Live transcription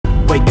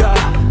Wake up,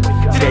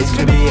 today's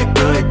gonna be a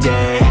good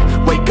day.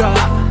 Wake up,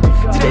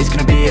 today's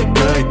gonna be a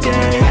good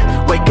day.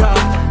 Wake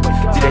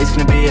up, today's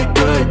gonna be a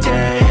good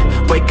day.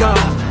 Wake up,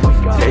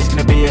 today's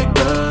gonna be a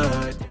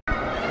good day.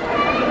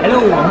 Hello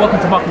and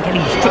welcome to Mark and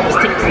Kelly's Tricks,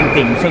 Tips and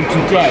Things. So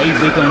today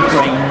we're going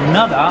for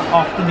another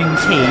afternoon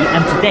tea,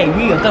 and today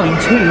we are going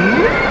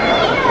to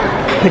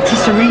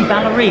Patisserie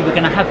Valerie. We're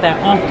going to have their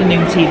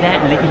afternoon tea there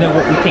and let you know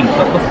what we think.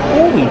 But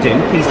before we do,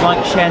 please like,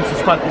 share and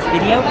subscribe to this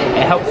video.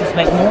 It helps us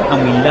make more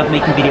and we love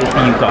making videos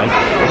for you guys.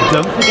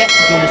 Don't forget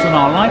to join us on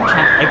our live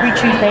chat every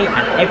Tuesday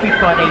and every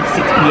Friday 6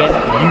 PM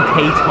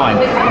UK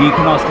time. You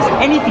can ask us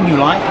anything you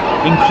like,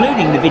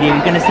 including the video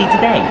you're going to see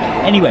today.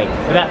 Anyway,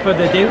 without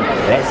further ado,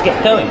 let's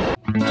get going.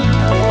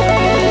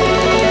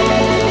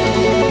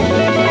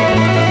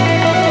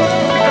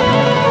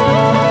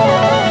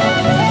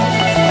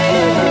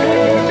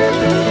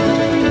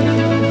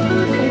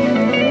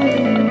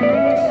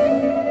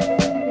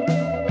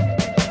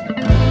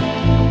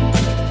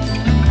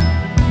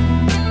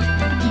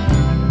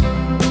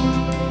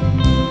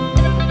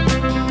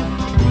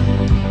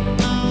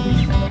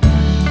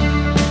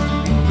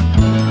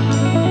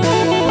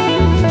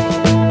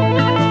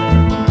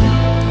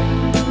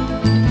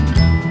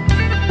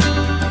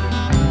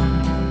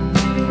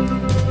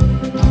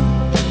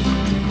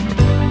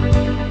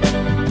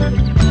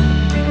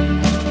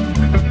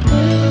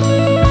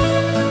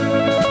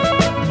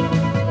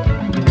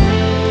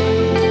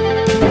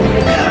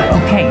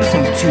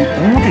 To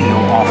order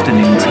your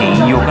afternoon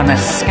tea, you're going to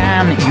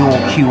scan your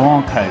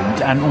QR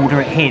code and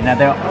order it here. Now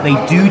they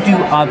do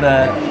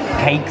other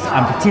cakes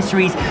and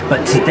patisseries,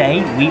 but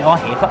today we are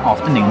here for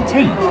afternoon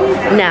tea.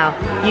 Now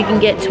you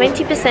can get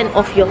 20%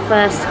 off your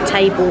first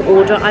table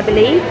order, I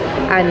believe,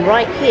 and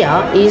right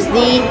here is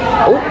the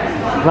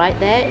right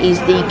there is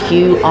the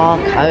QR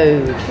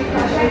code.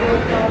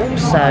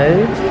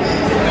 Also,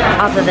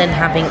 other than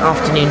having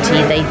afternoon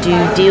tea, they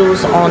do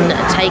deals on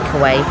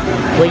takeaway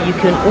where you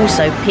can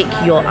also pick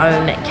your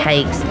own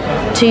cakes,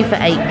 2 for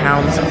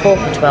 £8, 4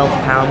 for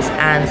 £12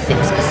 and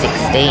 6 for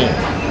 £16.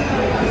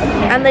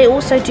 And they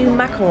also do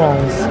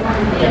macarons.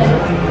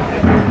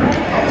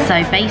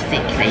 So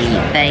basically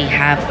they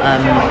have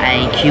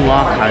a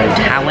QR code,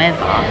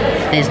 however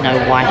there's no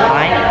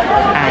Wi-Fi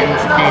and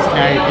there's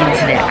no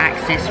internet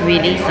access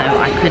really, so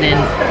I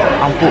couldn't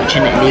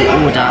unfortunately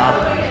order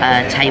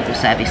a table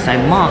service. So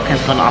Mark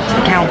has gone up to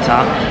the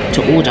counter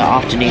to order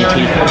afternoon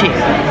tea for 2.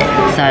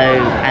 So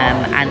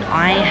and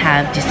I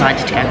have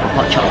decided to go for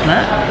hot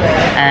chocolate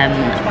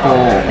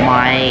for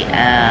my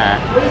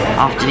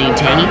afternoon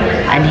tea,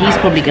 and he's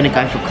probably going to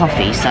go for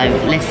coffee, so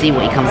let's see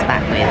what he comes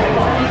back with.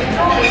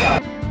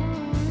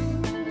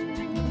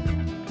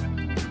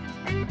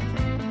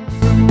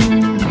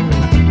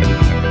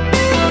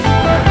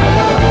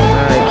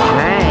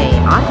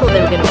 They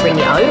were going to bring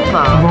it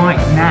over. Right,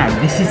 now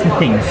this is the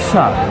thing,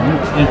 so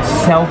it's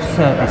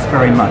self-service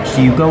very much.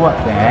 So you go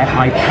up there,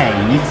 I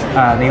paid,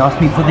 they asked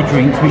me for the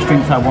drinks, which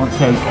drinks I want,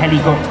 so Kelly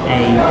got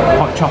a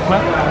hot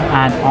chocolate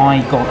and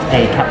I got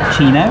a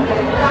cappuccino.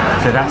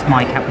 So that's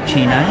my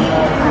cappuccino.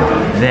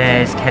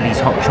 There's Kelly's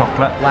hot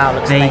chocolate. Wow,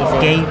 looks They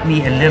amazing. gave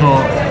me a little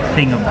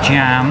thing of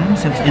jam,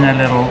 so it's in a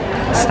little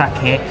stack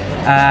here,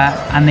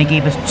 and they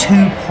gave us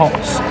 2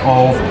 pots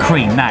of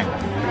cream. Now,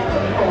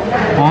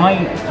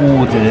 I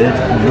ordered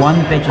 1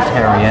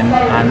 vegetarian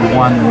and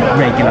 1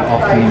 regular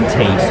afternoon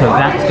tea, so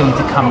that's going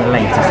to come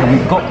later. So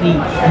we've got the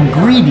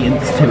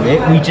ingredients to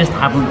it, we just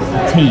haven't got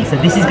the tea. So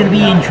this is going to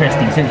be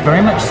interesting. So it's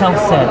very much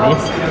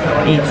self-service.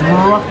 It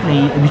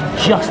was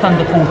just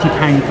under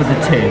 £40 for the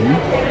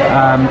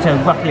 2, so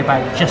roughly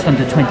about just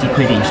under 20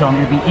 quid each. So I'm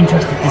going to be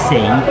interested to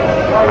see how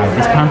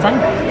this pans out.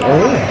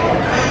 Oh.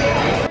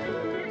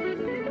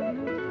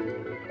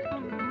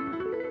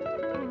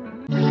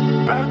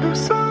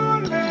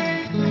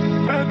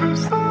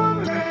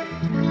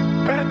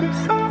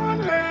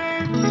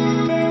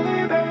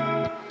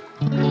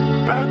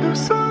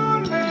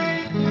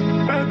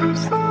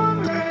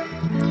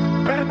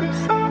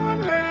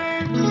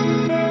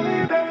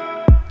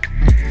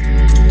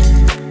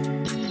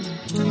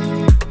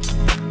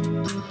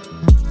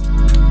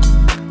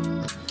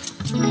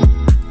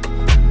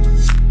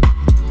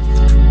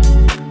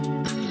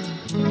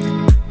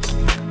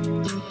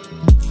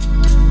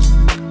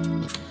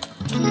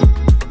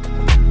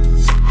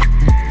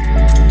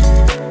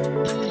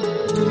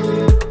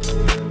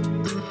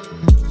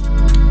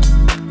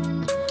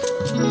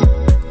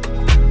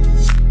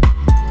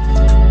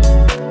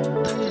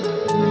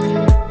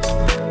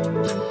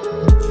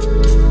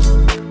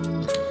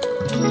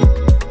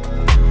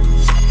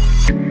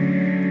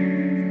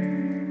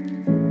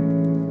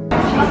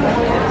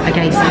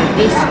 Okay, so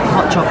this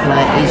hot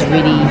chocolate is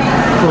really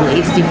cool.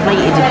 It's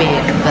deflated a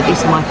bit, but this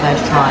is my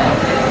first trial.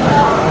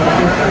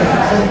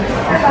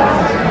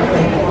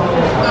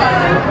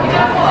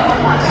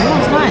 Oh,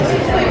 it's nice.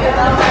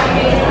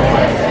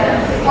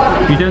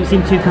 You don't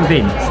seem too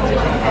convinced.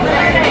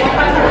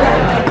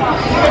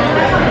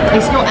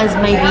 It's not as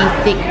maybe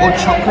thick or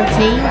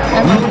chocolatey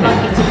as I would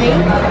like it to be,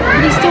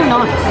 but it's still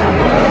nice.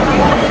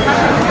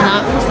 And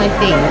I also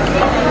think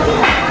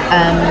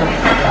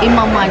In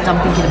my mind,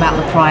 I'm thinking about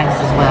the price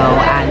as well,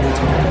 and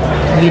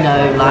you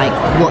know, like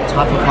what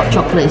type of hot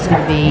chocolate it's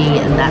going to be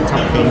and that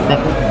type of thing. But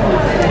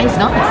it's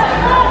nice.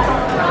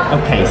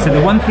 Okay, so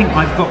the one thing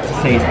I've got to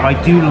say is I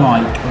do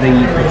like the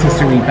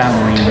Patisserie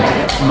Valerie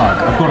mug.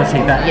 I've got to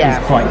say that is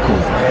quite cool.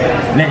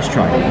 Let's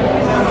try it.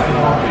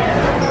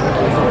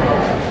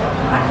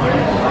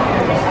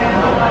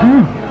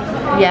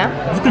 Yeah.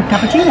 It's a good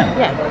cappuccino.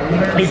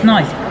 Yeah. It's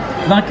nice.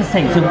 Like I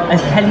say, so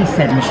as Kelly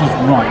said, and she's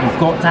right, you've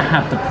got to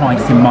have the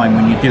price in mind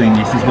when you're doing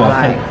this as well.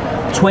 Right.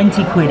 So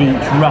 20 quid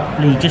each,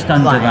 roughly, just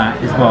under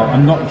that as well.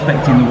 I'm not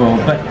expecting the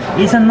world, but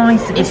it's a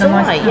nice, it's a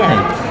nice cafe.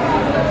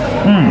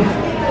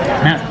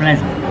 That's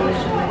pleasant.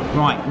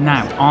 Right,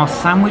 now our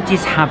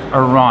sandwiches have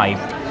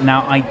arrived.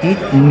 Now I did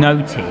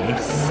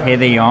notice, here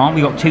they are,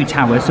 we got 2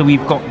 towers. So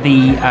we've got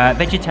the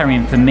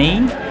vegetarian for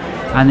me,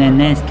 and then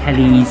there's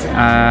Kelly's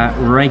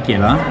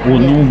regular, or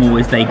normal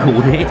as they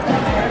called it.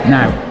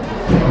 Now,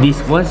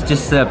 this was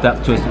just served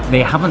up to us.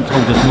 They haven't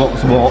told us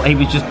what's what. It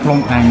was just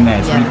plonked down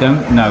there, so we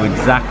don't know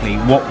exactly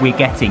what we're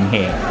getting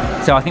here.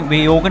 So I think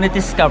we're all going to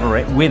discover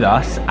it with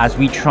us as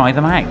we try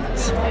them out.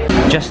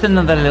 Just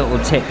another little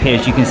tip here,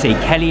 as you can see,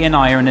 Kelly and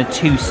I are in a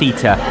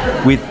 2-seater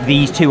with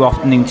these 2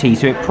 afternoon teas,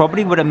 so it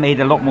probably would have made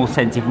a lot more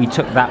sense if we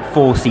took that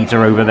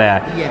 4-seater over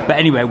there. Yeah. But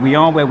anyway, we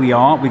are where we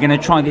are. We're going to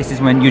try this as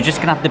when you're just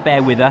going to have to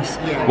bear with us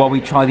while we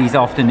try these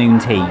afternoon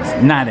teas.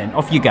 Now then,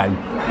 off you go.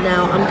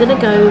 Now I'm going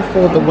to go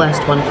for the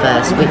worst one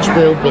first, which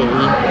will be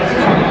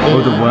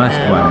the worst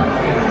one.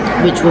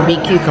 Which will be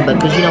cucumber,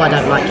 because you know I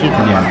don't like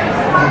cucumber.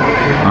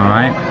 Yeah. All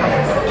right.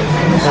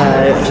 So I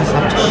just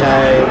have to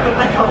show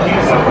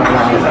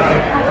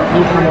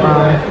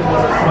cucumber.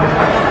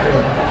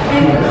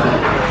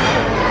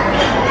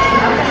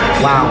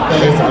 Wow,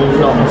 there's a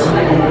lot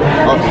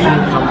of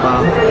cucumber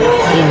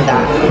in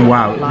that.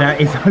 Wow, like, that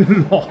is a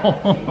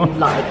lot.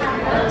 Like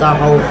the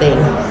whole thing.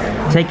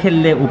 Take a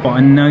little bite. I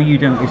know you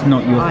don't. It's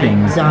not your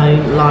thing. I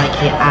don't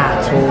like it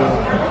at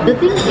all. The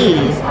thing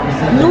is,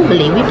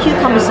 normally with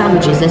cucumber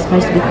sandwiches, they're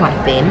supposed to be quite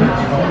thin,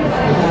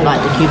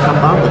 like the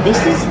cucumber. But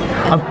this is.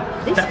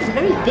 This is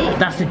very thick.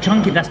 That's a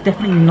chunky. That's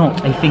definitely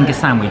not a finger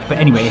sandwich. But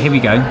anyway, here we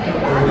go.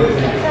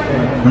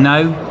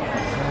 No,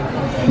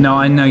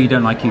 I know you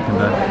don't like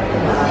cucumber.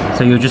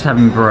 So you're just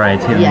having bread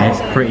here in this,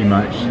 pretty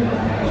much.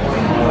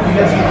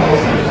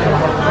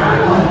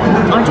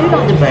 I do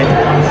like the bread.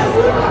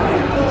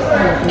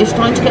 It's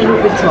starting to get a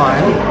little bit dry,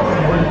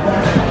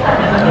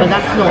 but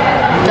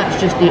that's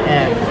just the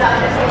air.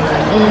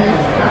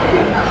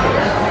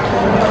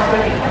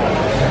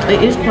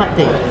 It is quite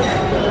thick.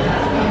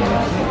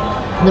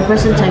 The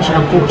presentation,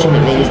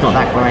 unfortunately, is not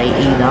that great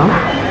either.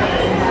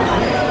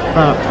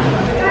 But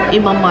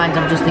in my mind,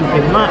 I'm just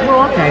thinking, right,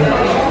 well, okay.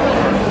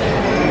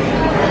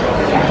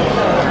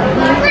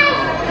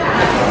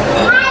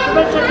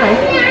 But it's okay.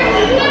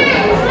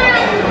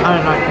 I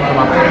don't like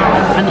cucumber.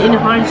 And in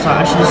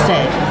hindsight, I should have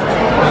said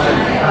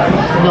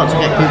not to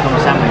get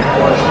cucumber sandwich.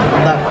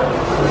 But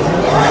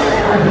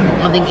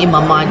I think in my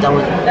mind, I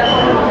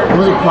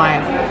wasn't quite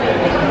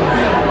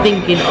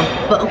thinking of.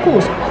 But of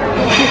course,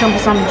 cucumber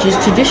sandwich is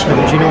traditional.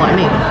 Do you know what I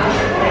mean?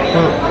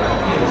 Well,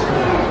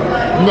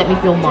 let me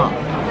feel Mark.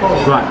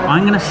 Right,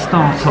 I'm going to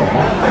start off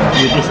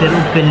with this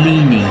little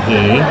Bellini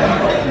here.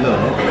 Look,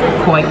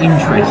 quite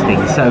interesting.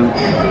 So,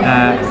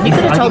 you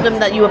could have told them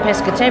that you were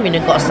pescatarian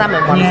and got a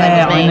salmon one.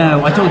 Yeah, I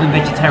know. I told them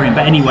vegetarian,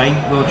 but anyway,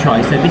 we'll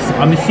try. So this,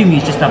 I'm assuming,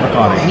 it's just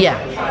avocado. Yeah.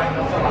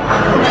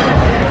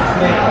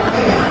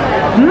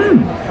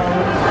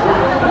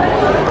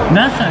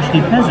 That's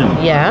actually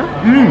pleasant. Yeah.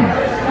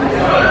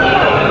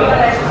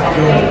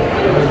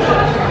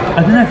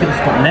 I don't know if it's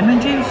got lemon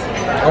juice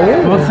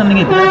or something.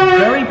 It's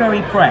very,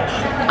 very fresh.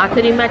 I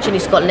could imagine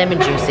it's got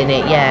lemon juice in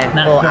it, yeah.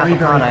 That's very,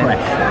 very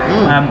fresh.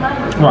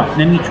 Right,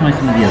 let me try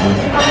some of the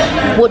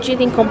others. What do you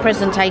think on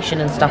presentation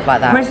and stuff like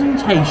that?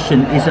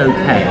 Presentation is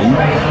okay.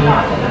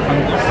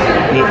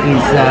 It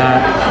is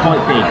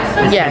quite big.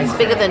 It's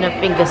bigger than a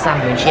finger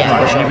sandwich, yeah.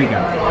 Right, here we go.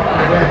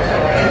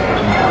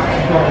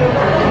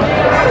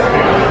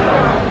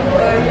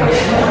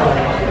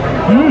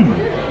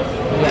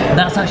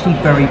 That's actually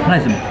very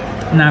pleasant.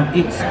 Now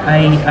it's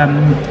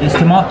it's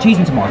cheese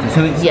and tomato,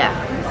 so it's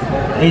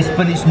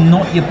but it's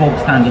not your bog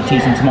standard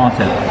cheese and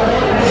tomato.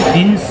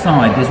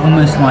 Inside there's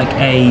almost like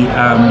a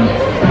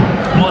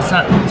what's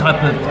that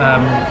type of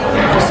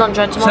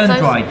sun-dried tomatoes?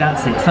 Sun-dried,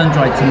 that's it,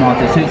 sun-dried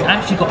tomato. So it's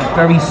actually got a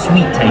very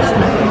sweet taste to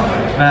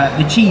it.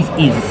 The cheese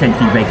is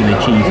essentially regular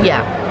cheese.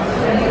 Yeah.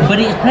 But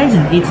it's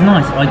pleasant, it's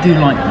nice, I do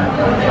like that.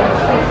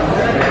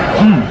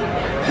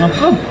 That's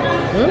good.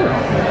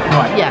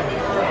 Right. Yeah.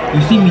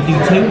 You've seen me do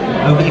 2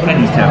 over the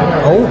Kelly's tail.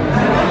 Oh.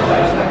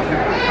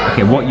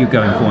 Okay, what are you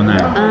going for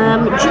now?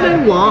 Do you know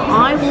what?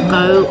 I will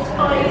go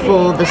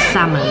for the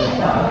salmon.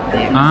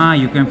 Ah,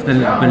 you're going for the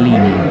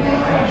Bellini.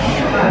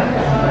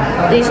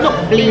 It's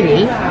not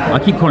Bellini. I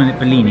keep calling it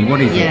Bellini.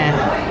 What is it?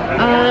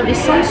 Yeah. It's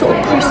some sort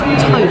of crisp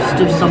toast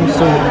of some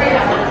sort.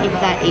 If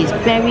that is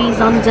berries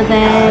under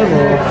there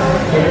or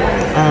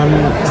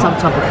some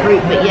type of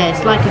fruit. But yeah,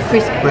 it's like a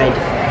crisp bread.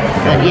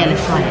 But yeah,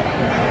 let's try it.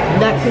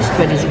 That crisp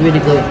bread is really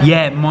good.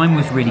 Yeah, mine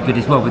was really good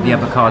as well with the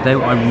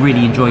avocado. I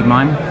really enjoyed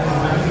mine.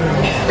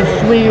 It's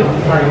sweet,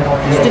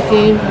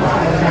 sticky.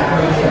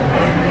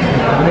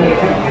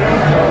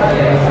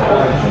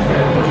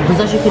 Because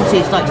as you can see,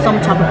 it's like some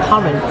type of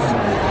currants.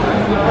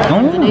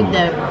 Underneath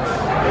there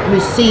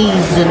with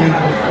seeds and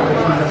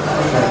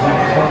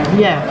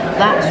yeah,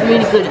 that's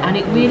really good, and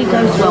it really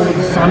goes well with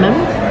the salmon.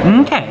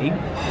 Okay.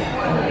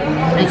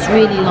 It's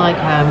really like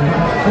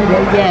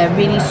yeah,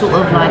 really sort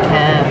of like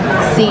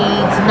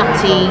seeds,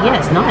 nutty. Yeah,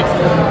 it's nice.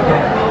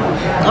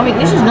 I mean,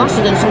 this is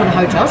nicer than some of the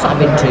hotels I've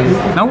been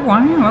to. Oh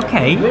wow,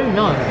 okay. Really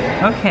nice.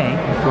 Okay.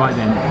 Right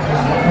then.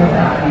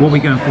 What are we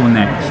going for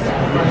next?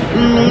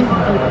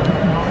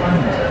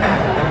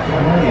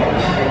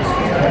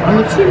 I'm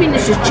assuming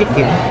this is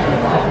chicken. I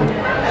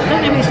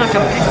don't know if it's like a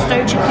pesto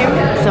chicken.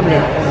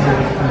 Something.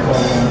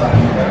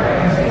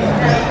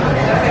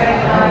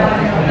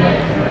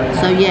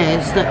 So yeah,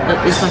 it's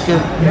like a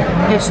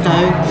pesto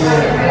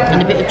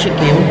and a bit of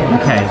chicken.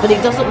 Okay. But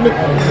it doesn't look.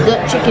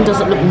 That chicken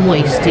doesn't look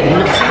moist. It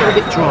looks a little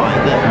bit dry.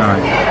 But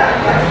Alright.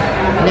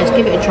 let's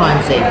give it a try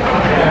and see.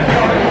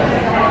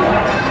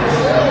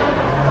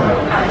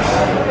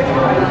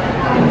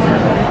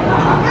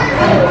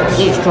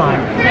 It's dry.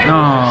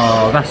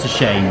 Oh, that's a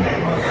shame.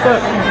 But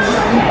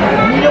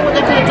you know what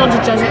they could have done to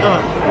jazz it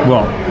up?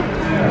 What?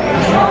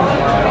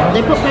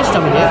 They put pesto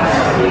in it.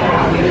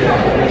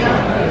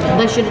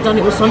 They should have done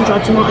it with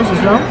sun-dried tomatoes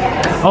as well.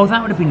 Oh,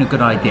 that would have been a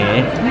good idea.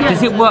 Yeah.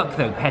 Does it work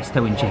though,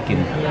 pesto and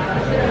chicken?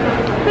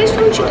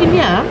 Pesto and chicken,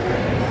 yeah.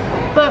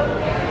 But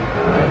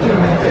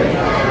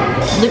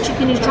the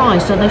chicken is dry,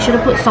 so they should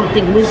have put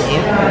something with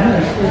it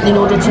in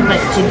order to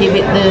give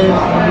it the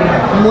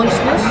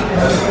moistness.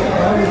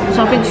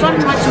 So I think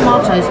sun-dried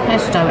tomatoes,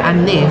 pesto,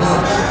 and this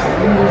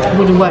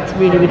would have worked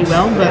really, really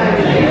well. But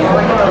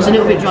it's a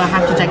little bit dry. I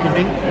have to take a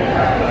drink.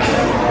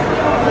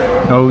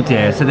 Oh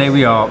dear. So there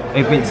we are.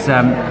 If it's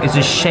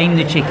a shame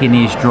the chicken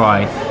is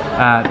dry.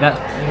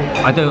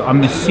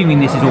 I'm assuming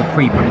this is all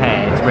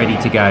pre-prepared, ready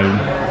to go.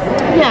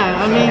 Yeah,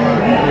 I mean,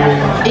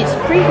 it's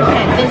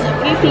pre-prepared. There's a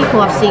few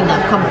people I've seen that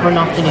have come for an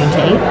afternoon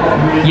tea.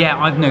 Yeah,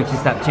 I've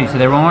noticed that too. So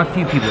there are a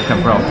few people that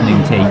come for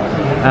afternoon tea.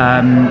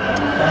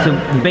 So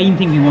the main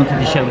thing we wanted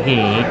to show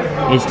here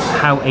is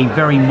how a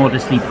very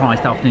modestly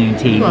priced afternoon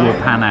tea will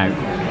pan out.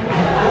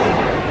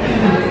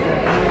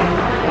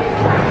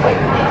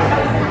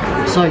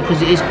 Sorry,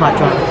 because it is quite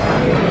dry.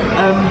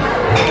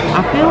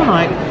 I feel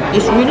like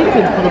it's really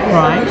good for the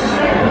price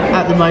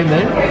at the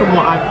moment, from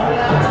what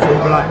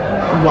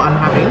what I'm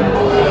having.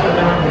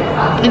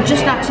 It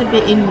just lacks a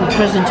bit in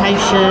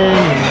presentation.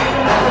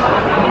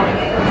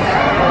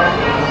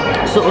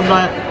 Sort of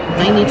like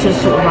they need to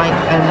sort of like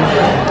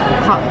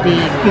cut the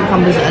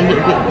cucumbers a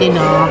little bit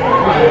thinner.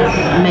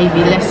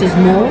 Maybe less is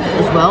more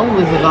as well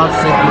with regards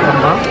to the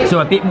cucumber. So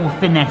a bit more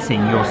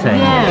finessing, you're saying?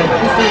 Yeah,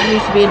 just it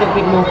needs to be a little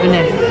bit more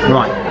finesse.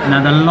 Right,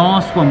 now the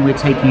last one we're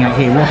taking out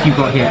here, what have you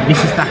got here?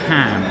 This is the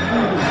ham.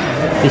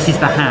 This is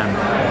the ham.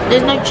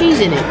 There's no cheese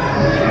in it.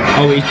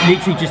 Oh, it's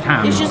literally just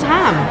ham? It's just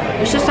ham.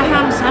 It's just a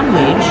ham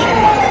sandwich.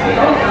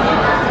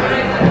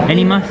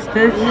 Any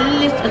mustard?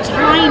 A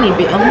tiny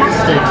bit of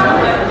mustard.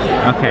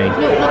 Okay.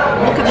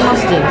 Look at the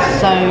mustard.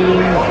 So,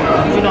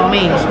 you know what I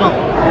mean? It's not...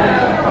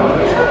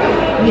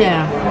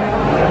 Yeah.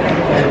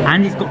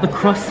 And it's got the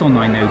crust on,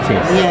 I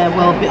noticed. Yeah,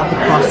 well, a bit of the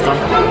crust on.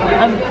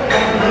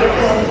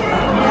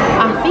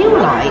 I feel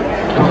like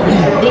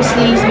this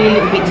leaves me a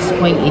little bit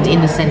disappointed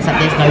in the sense that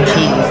there's no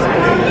cheese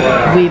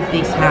with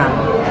this ham.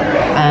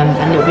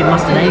 And a little bit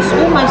mustard. And it's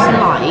almost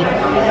like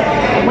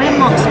when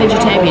Mark's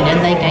vegetarian and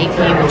they gave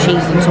him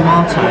cheese and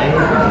tomato,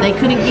 they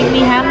couldn't give me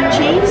ham and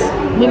cheese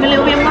with a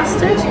little bit of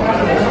mustard.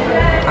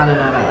 I don't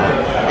know about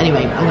that.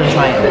 Anyway, I'm going to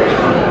try it.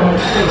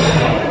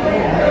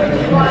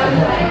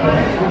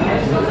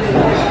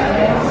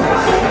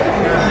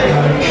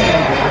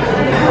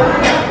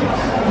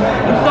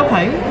 It's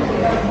okay.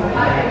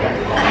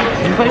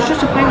 But it's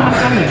just a plain ham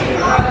sandwich.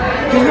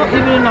 There's not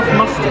even enough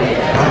mustard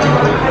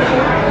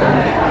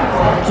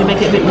to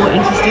make it a bit more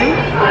interesting.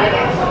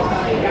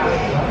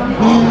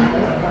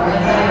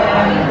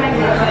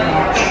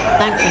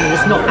 Thankfully,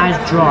 it's not as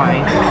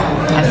dry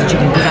as the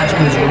chicken, because that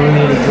chicken is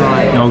really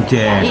dry. Oh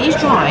dear. It is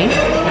dry,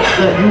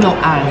 but not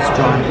as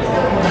dry.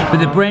 But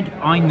the bread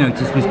I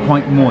noticed was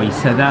quite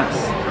moist, so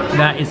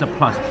that is a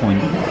plus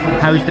point.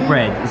 How is the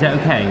bread? Is that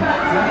okay?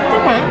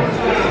 Okay.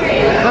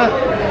 But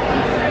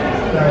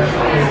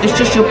it's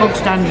just your bog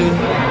standard,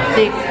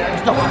 thick.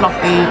 It's not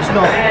fluffy. It's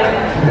not.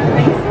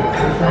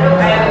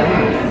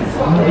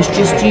 It's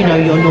just, you know,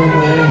 your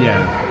normal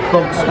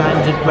bog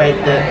standard bread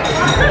that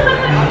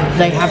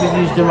they haven't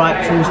used the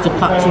right tools to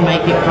cut to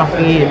make it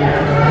fluffy, and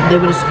they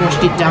would have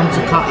squashed it down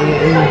to cut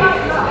it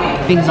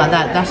and things like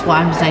that. That's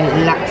why I'm saying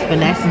it lacks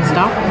finesse and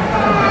stuff.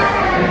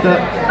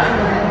 But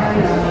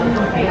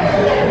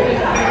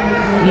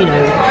you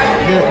know,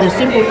 the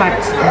simple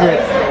fact that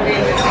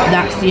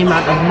that's the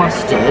amount of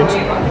mustard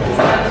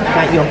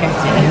that you're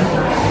getting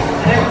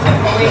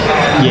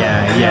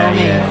Yeah.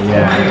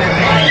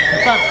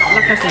 But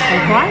like I said,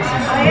 full price.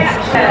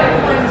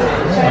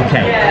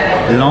 Okay,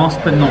 last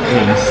but not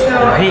least,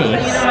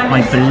 this,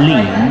 I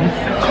believe,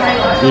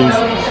 is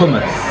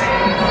hummus.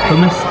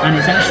 And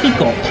it's actually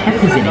got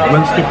peppers in it,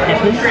 roasted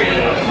peppers.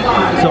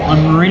 So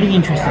I'm really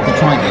interested to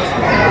try this.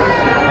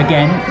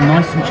 Again,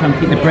 nice and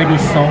chunky, the bread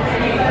is soft,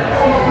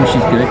 which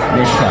is good.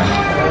 Let's try.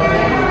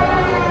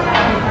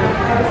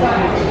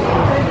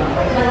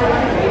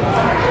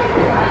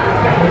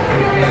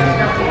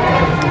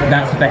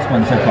 That's the best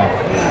one so far.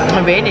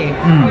 Oh, really?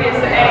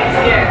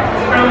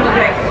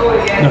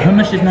 The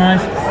hummus is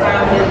nice.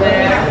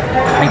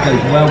 It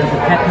goes well with the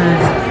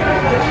peppers.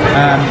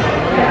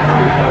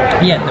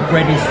 Yeah, the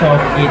bread is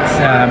soft. It's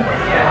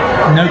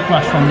no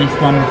crust on this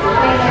one.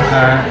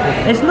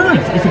 It's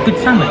nice. It's a good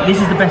sandwich.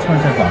 This is the best one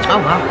so far. Oh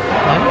wow.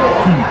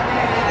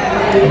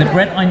 The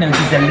bread I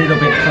noticed is a little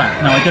bit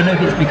flat. Now I don't know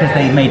if it's because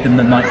they made them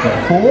the night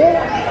before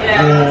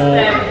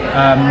or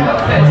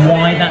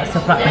why that's so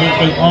flat, but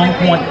they aren't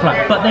quite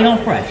flat, but they are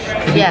fresh.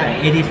 Yeah,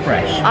 fair, it is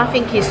fresh. I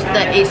think it's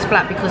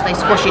flat because they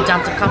squash it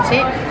down to cut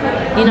it.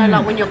 You know,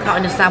 like when you're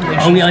cutting a sandwich.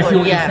 Oh yeah, I see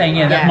what you're saying.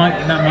 Yeah, that might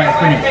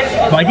explain it.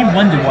 But I did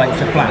wonder why it's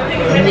so flat.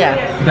 Yeah.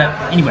 But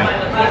anyway,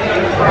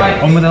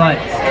 on with the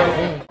lights.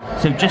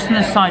 So just an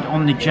aside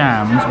on the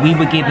jams, we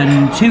were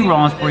given 2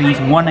 raspberries,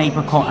 1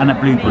 apricot and a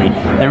blueberry.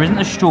 There isn't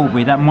a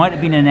strawberry, that might have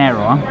been an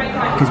error,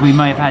 because we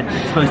may have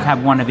supposed to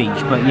have 1 of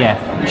each, but yeah,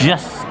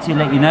 just to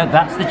let you know,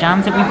 that's the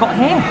jams that we've got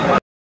here.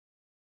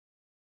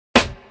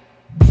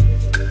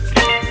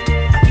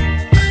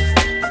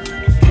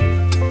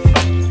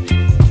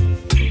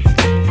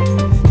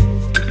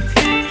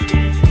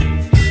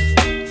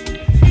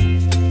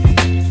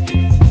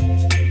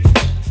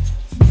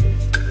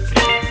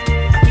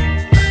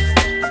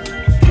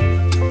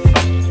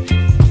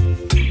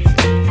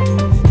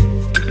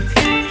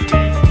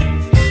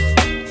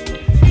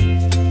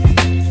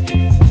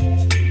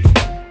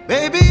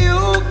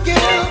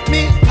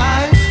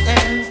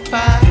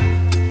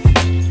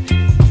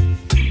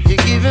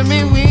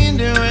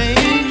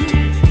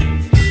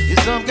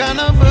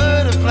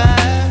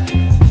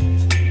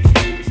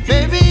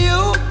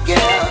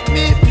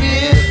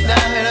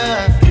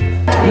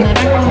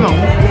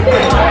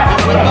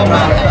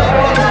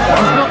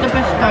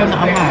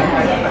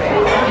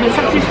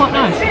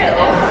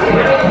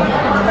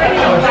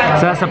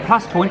 So that's a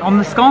plus point on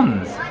the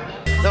scones.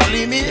 Don't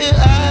leave me here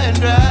high and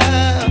dry.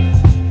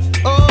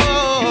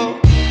 Oh.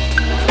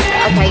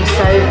 Okay,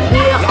 so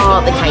here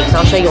are the cakes.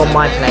 I'll show you on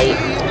my plate,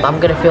 but I'm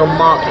going to film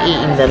Mark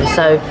eating them.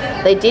 So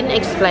they didn't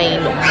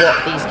explain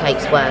what these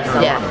cakes were.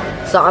 So, yeah.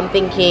 So I'm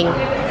thinking,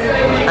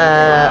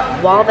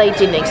 while they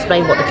didn't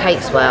explain what the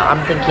cakes were,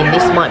 I'm thinking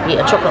this might be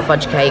a chocolate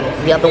fudge cake,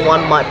 the other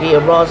one might be a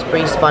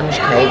raspberry sponge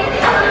cake,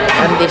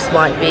 and this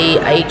might be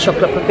a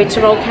chocolate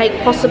profiterole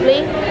cake,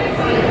 possibly.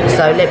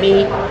 So let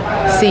me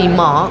see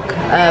Mark,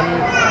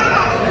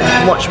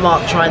 watch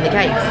Mark trying the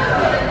cakes.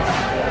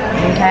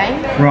 Okay?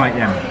 Right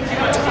then.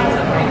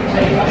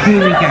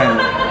 Here we go.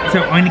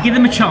 So I'm going to give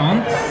them a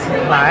chance.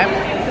 Right.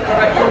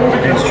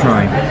 Let's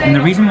try. And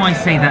the reason why I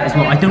say that is,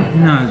 well, I don't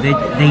know. They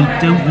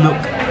don't look...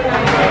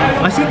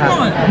 I say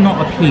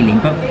not appealing,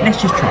 but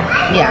let's just try.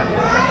 Yeah.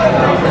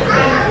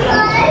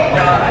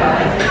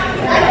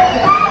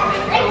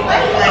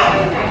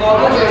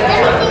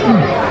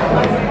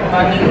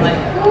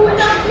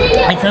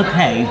 It's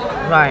okay.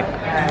 Right.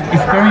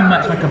 It's very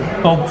much like a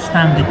bog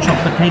standard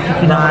chocolate cake,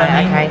 if you know what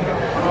I mean. Okay.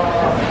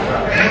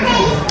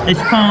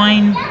 It's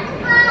fine.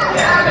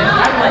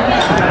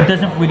 It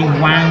doesn't really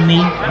wow me.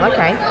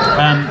 Okay.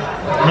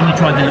 Let me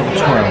try the little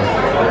twirl.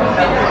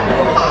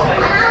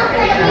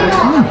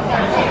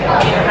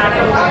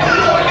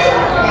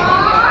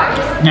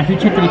 Now if you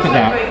take a look at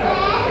that,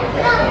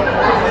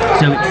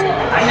 so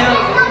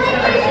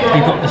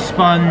you've got the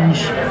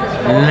sponge,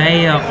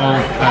 layer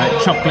of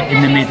chocolate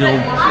in the middle,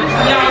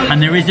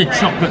 and there is a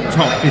chocolate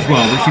top as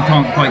well, which you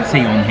can't quite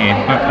see on here,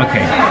 but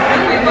okay.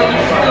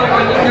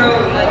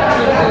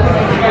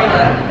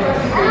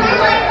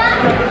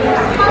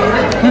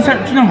 Do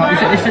you know what?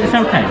 It's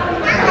okay.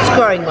 It's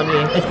growing on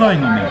you. It's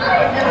growing on me.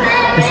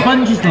 The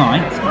sponge is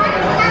light.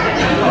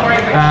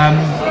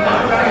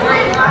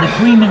 The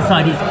cream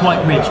inside is quite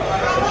rich.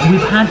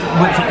 We've had,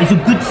 which is a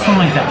good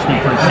size actually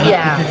for a cake,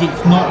 because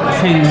it's not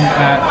too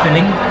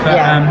filling. But,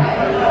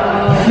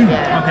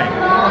 okay,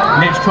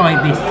 let's try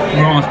this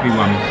raspberry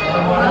one.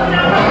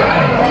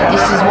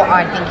 This is what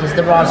I think is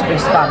the raspberry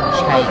sponge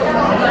cake.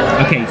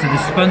 Okay, so the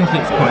sponge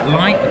looks quite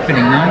light, the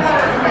filling nice.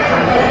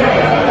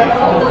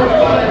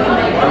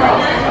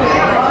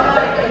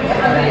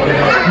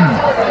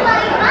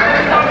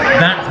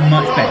 That's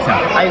much better.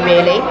 Oh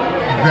really?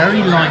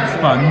 Very light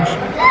sponge.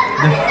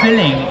 The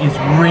filling is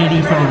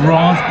really sort of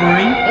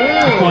raspberry.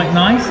 It's quite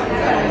nice.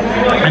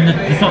 And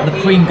the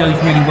cream goes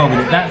really well with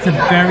it. That's a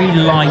very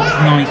light,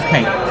 nice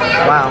cake.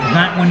 Wow.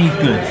 That one is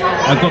good.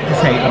 I've got to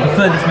say, I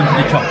prefer this one to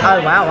the chocolate. Oh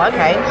wow,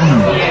 okay.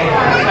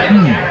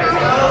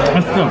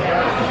 That's good.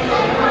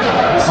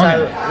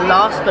 So,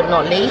 last but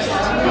not least.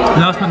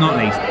 Last but not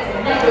least.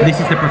 This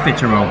is the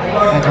profiterole.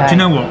 Okay. Do you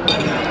know what?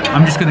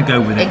 I'm just going to go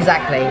with it.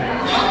 Exactly.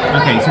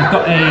 Okay, so it's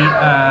got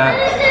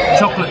a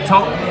chocolate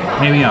top.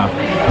 Here we are.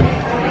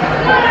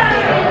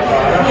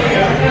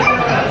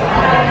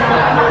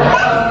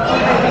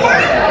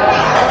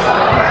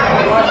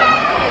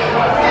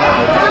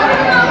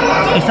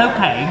 It's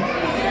okay.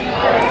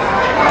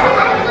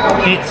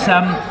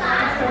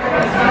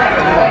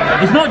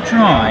 It's not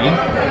dry.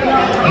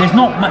 There's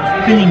not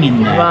much filling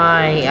in there.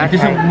 Right, okay. It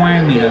doesn't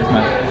wow me as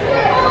much.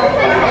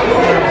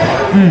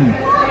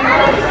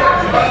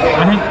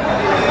 I think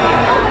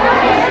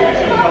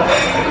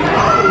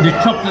the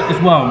chocolate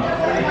as well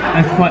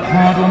is quite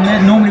hard on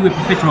there. Normally with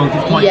profiteroles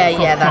it's quite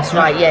soft that's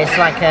chocolate. right. Yeah, it's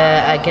like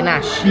a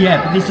ganache.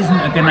 Yeah, but this isn't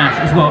a ganache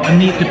as well. And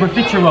the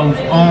profiteroles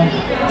aren't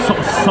sort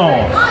of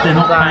soft. They're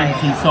not Right.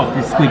 fancy soft,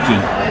 they're squidgy.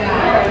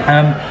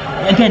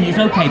 Again, it's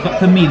okay, but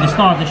for me, the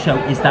star of the show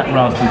is that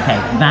raspberry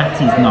cake. That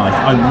is nice.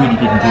 I really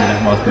did enjoy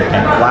that raspberry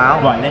cake.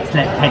 Wow. Right, let's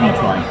let Penny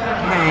try.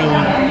 Okay,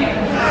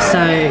 so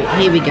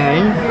here we go.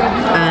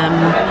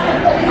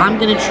 I'm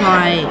gonna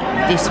try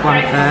this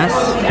one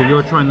first. So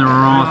you're trying the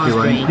raspberry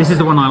Raspberry. one. This is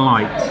the one I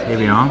liked. Here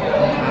we are.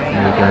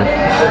 There we go.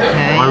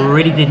 Okay. I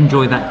really did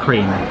enjoy that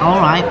cream.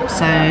 Alright,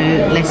 so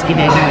let's give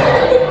it a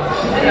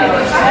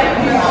go.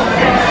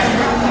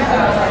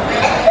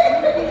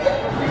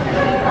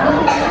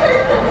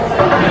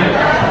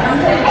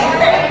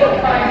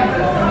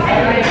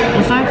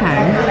 It's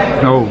okay,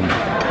 Oh.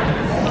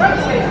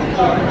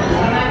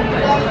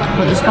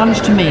 but the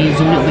sponge to me is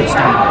a little bit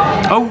stale.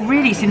 Oh,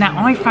 really? See, now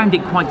I found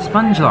it quite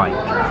sponge-like.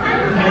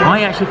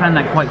 I actually found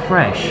that quite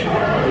fresh.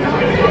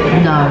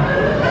 No.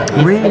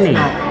 Really?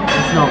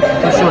 It's not.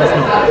 For sure it's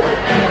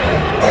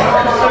not.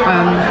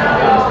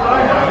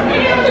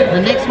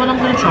 The next one I'm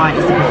going to try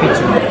is the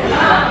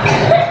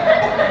profiterole.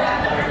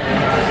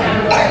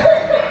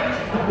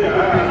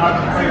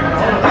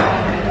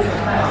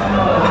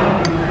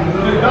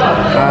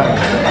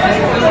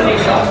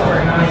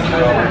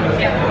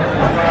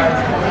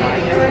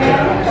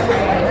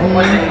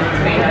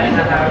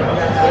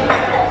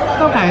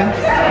 Okay.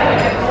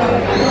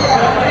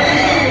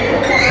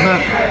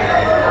 But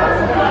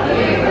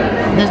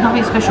there's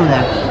nothing special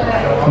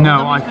there.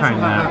 No, I Nothing found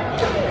special that.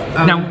 about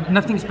that. Now,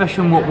 nothing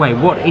special in what way?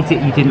 What is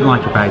it you didn't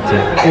like about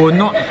it? Or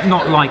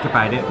not like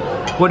about it?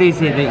 What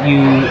is it that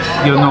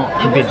you're not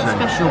It convinced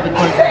wasn't of? special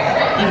because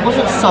it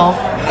wasn't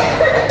soft,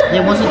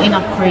 there wasn't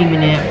enough cream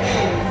in it,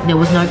 there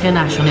was no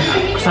ganache on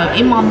it. So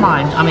in my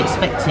mind, I'm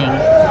expecting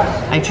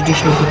a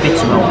traditional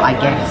profiterole, I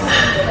guess.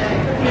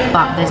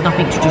 But there's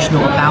nothing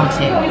traditional about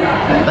it.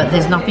 But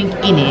there's nothing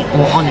in it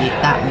or on it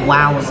that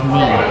wows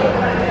me.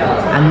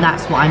 And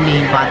that's what I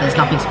mean by there's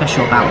nothing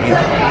special about it.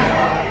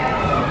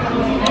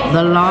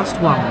 The last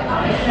one.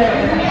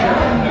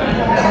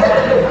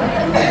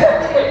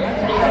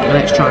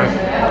 Let's try it.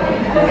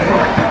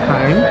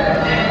 Okay.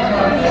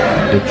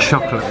 The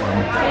chocolate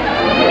one.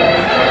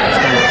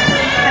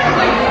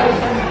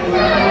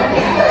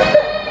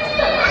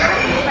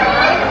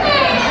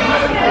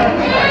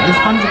 The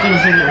sponge again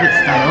is a little bit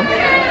stale.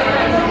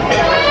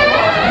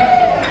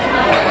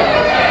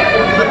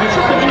 But the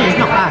chocolate in it is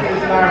not bad.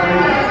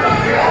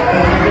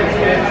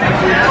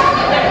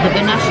 The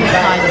ganache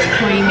inside is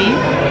creamy.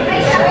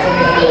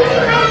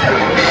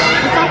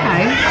 It's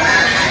okay.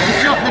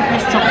 It's not the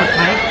best chocolate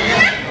cake.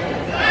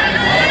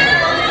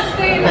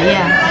 But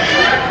yeah.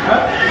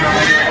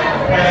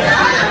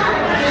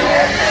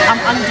 I'm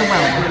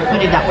underwhelmed,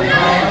 put it that way.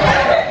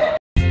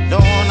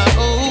 Don't wanna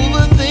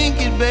overthink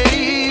it,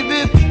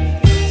 baby.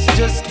 It's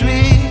just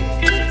me,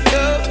 your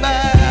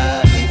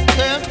body,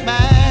 your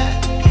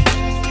mind.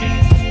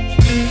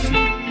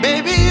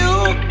 Baby, you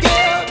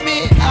give me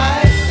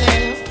ice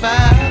and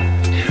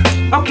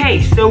fire.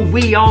 Okay, so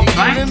we are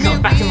back.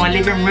 Got back in my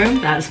living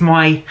room. That's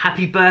my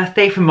happy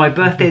birthday from my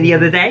birthday the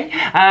other day.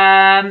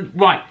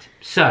 Right,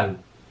 so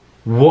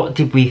what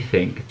did we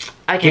think?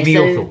 Okay, Give me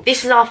your so thoughts.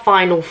 this is our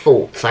final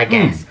thoughts, I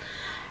guess.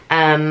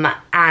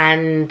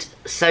 And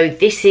so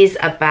this is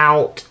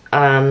about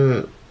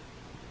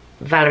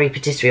Valerie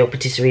Patisserie or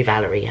Patisserie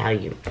Valerie,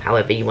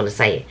 however you want to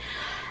say it.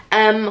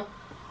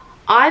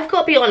 I've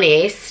got to be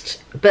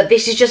honest, but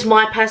this is just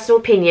my personal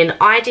opinion.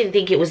 I didn't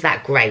think it was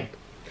that great.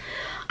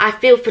 I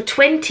feel for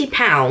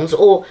 £20,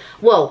 or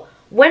well,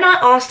 when I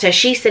asked her,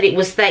 she said it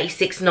was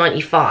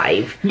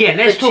 $36.95. Yeah,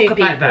 let's for two talk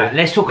about that. people.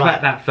 Let's talk Right.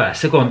 about that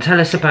first. So go on,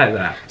 tell us about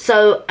that.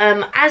 So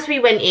as we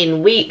went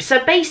in, so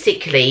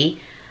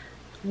basically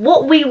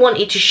what we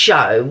wanted to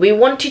show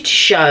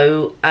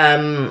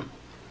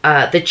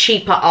the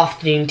cheaper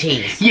afternoon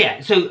teas. Yeah,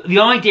 so the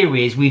idea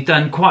is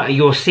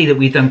you'll see that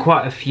we've done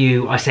quite a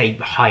few, I say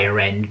higher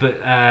end,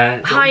 but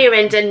Higher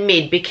end and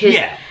mid, because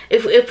Yeah.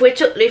 if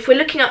we're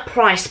looking at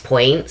price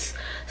points,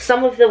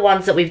 some of the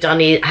ones that we've done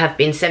have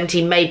been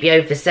 70, maybe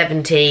over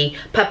 70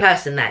 per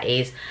person, that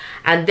is.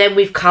 And then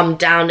we've come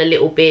down a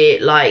little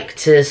bit, like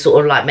to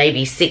sort of like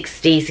maybe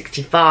 60,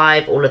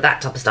 65, all of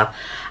that type of stuff.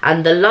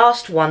 And the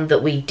last one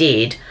that we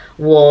did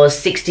was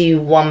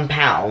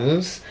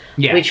 £61,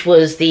 Yeah. which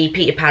was the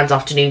Peter Pan's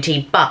afternoon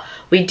tea. But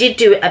we did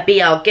do a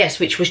Be Our Guest,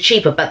 which was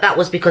cheaper, but that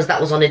was because that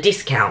was on a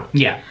discount.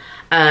 yeah.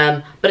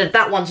 But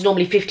that one's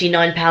normally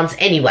 £59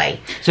 anyway.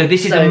 So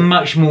this is a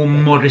much more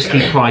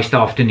modestly priced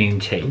afternoon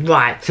tea.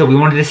 Right. So we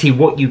wanted to see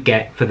what you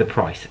get for the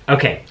price.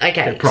 Okay.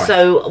 Okay.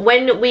 So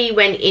when we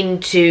went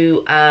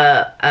into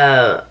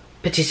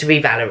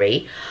Patisserie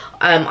Valerie,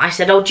 I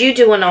said, "Oh, do you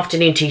do an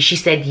afternoon tea?" She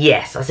said,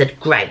 "Yes." I said,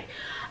 "Great."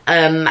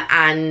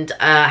 And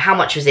how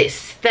much was it?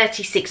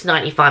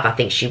 $36.95, I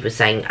think she was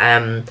saying.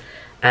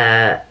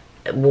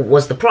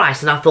 Was the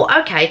price, and I thought,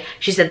 okay.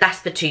 She said that's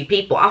for 2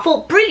 people. I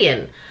thought,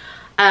 brilliant.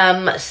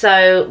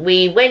 So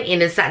we went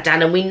in and sat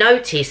down, and we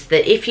noticed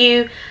that if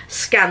you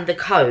scan the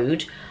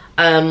code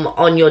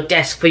on your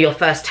desk for your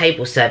first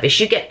table service,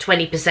 you get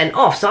 20%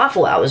 off. So I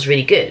thought that was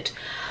really good.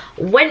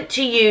 Went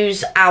to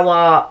use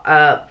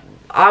our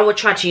I would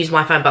try to use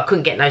my phone, but I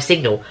couldn't get no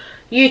signal.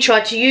 You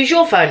tried to use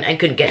your phone and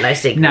couldn't get no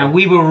signal. Now,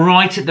 we were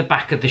right at the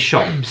back of the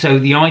shop, so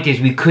the idea is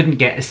we couldn't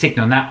get a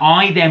signal. Now,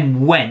 I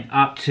then went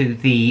up to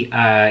the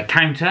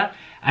counter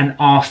and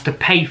asked to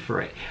pay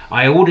for it.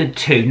 I ordered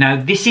 2. Now,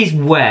 this is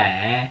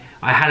where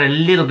I had a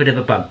little bit of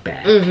a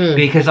bugbear,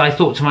 because I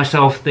thought to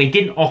myself, they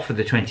didn't offer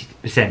the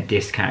 20%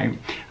 discount.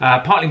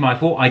 Partly my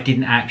fault, I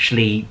didn't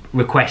actually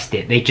request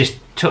it. They just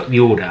took the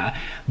order,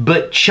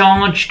 but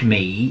charged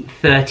me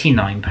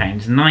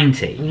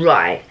 £39.90.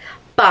 Right,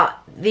 but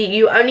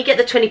you only get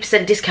the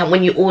 20% discount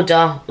when you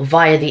order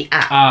via the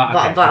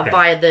app,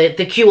 via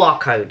the QR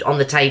code on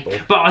the table.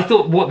 But I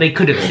thought what they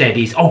could have said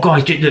is, oh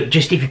guys, look,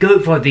 just if you go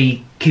for the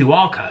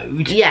QR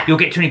code, you'll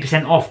get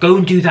 20% off. Go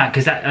and do that,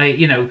 because that,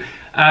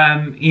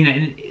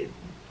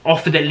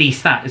 offered at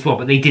least that as well.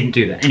 But they didn't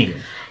do that anyway.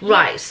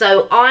 Right.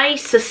 So I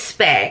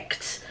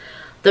suspect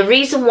the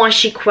reason why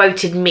she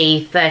quoted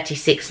me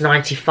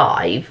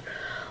 $36.95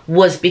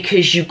 was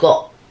because you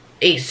got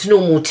it's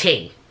normal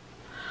tea,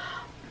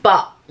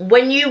 but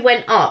when you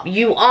went up,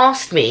 you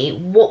asked me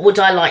what would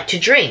I like to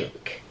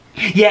drink.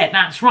 Yeah,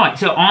 that's right.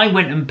 So I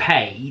went and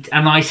paid,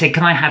 and I said,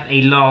 can I have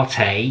a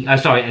latte, a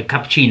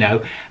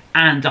cappuccino,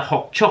 and a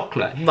hot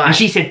chocolate? Right. And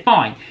she said,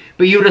 fine.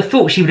 But you would have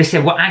thought she would have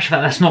said, well,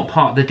 actually, that's not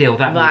part of the deal.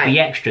 That would be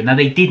extra. Now,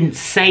 they didn't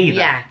say that.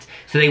 Yeah.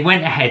 So they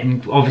went ahead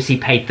and obviously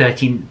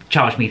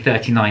charged me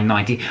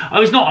 $39.90.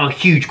 Oh, it's not a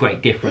huge,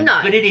 great difference,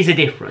 but it is a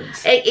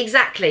difference.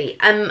 Exactly.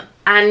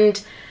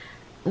 And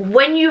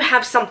when you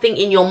have something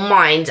in your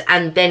mind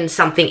and then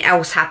something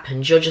else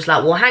happens, you're just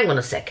like, well, hang on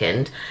a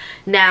second.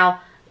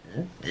 Now,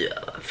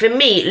 for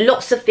me,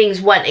 lots of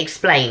things weren't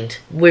explained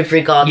with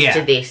regards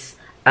to this,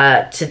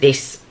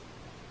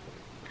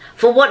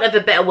 for want of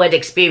a better word,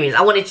 experience.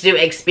 I wanted to do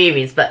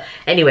experience, but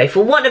anyway,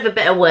 for want of a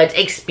better word,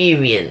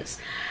 experience.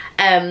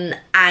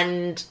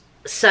 And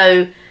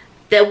so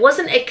there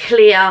wasn't a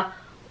clear,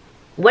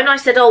 when I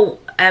said, oh,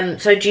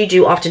 so do you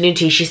do afternoon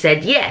tea? She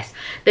said, yes.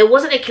 There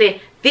wasn't a clear,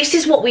 this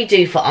is what we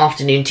do for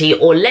afternoon tea,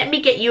 or let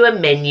me get you a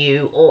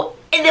menu, or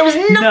there was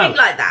nothing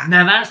like that.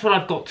 Now that's what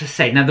I've got to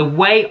say. Now the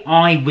way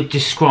I would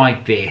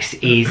describe this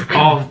is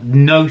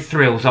no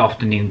frills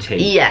afternoon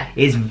tea. Yeah.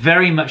 It's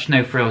very much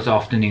no frills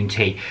afternoon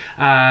tea.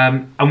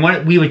 And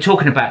when we were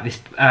talking about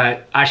this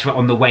actually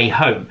on the way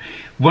home,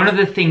 one of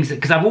the things,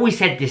 because I've always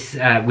said this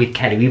with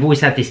Kelly, we've always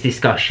had this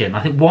discussion.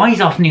 I think, why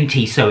is afternoon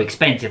tea so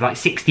expensive? Like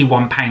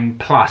 £61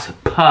 plus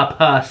per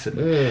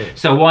person.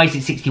 So why is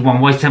it 61?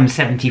 Why is it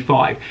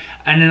 75?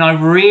 And then I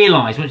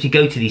realised once you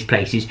go to these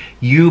places,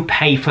 you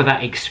pay for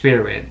that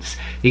experience.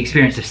 The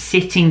experience of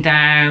sitting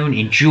down,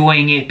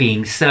 enjoying it,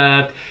 being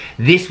served.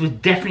 This was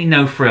definitely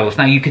no frills.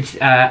 Now you could,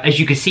 as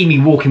you could see me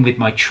walking with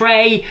my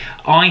tray,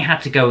 I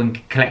had to go and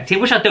collect it,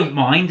 which I don't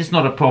mind. It's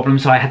not a problem.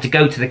 So I had to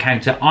go to the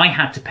counter. I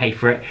had to pay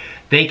for it.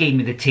 They gave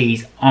me the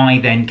teas. I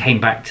then came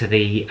back to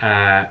the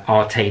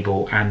our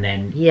table and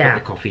then put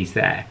the coffees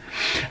there.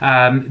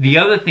 The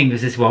other thing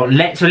was as well.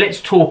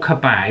 Let's talk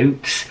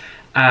about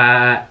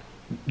the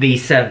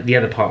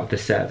other part of the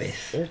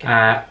service,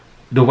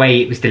 the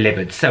way it was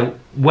delivered. So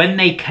when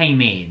they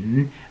came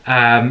in,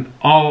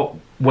 our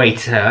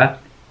waiter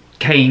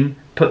came,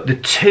 put the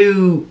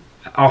 2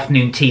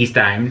 afternoon teas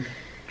down,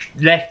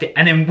 left it,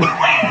 and then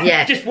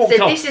just walked off.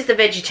 So this is the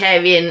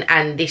vegetarian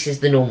and this is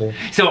the normal.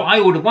 So I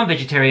ordered 1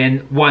 vegetarian,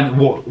 one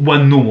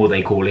normal,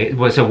 they call it,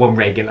 so 1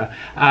 regular.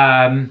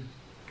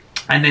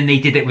 And then they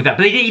did it with that.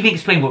 But they didn't even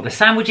explain what the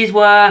sandwiches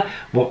were,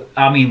 what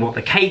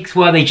the cakes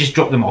were. They just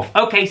dropped them off.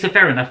 Okay, so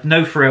fair enough.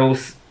 No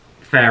frills.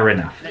 Fair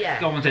enough. Yeah.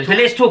 Go on, so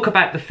let's talk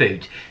about the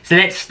food. So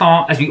let's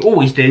start, as we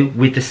always do,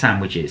 with the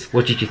sandwiches.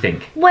 What did you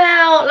think?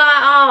 Well,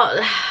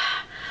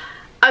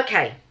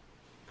 okay.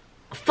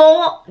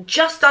 For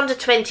just under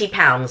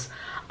 £20,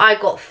 I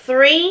got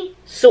 3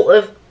 sort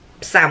of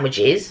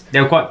sandwiches.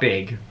 They were quite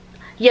big.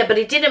 Yeah, but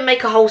it didn't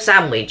make a whole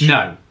sandwich.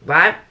 No.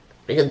 Right?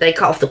 Because they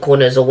cut off the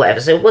corners or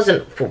whatever, so it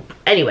wasn't full.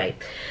 Anyway,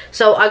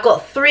 so I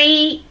got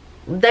 3.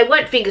 They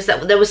weren't fingers,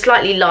 they were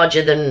slightly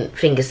larger than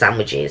finger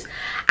sandwiches,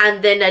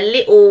 and then a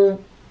little,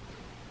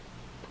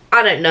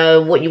 I don't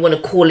know what you want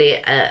to call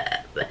it,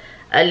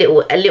 a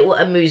little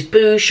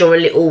amuse-bouche or a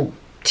little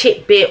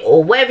tidbit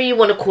or whatever you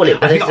want to call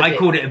it. But I think I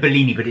called it a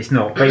bellini, but it's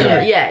not.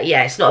 Yeah,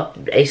 it's not a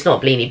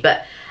blini,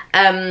 but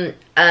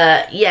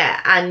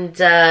Yeah, and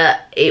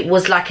it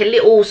was like a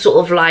little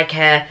sort of like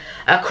a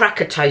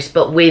cracker toast,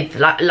 but with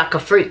like a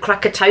fruit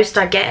cracker toast,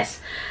 I guess.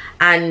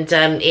 And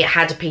it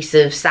had a piece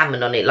of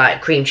salmon on it,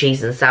 like cream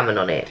cheese and salmon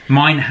on it.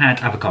 Mine had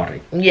avocado.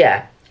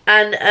 Yeah,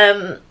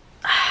 and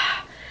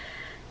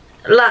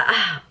like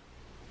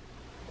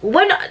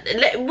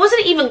it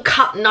wasn't even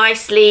cut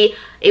nicely.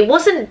 It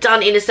wasn't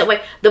done in a certain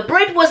way. The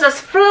bread was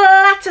as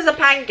flat as a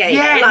pancake.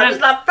 Yeah, like, it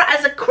was like flat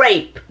as a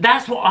crepe.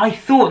 That's what I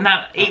thought.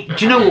 Now, do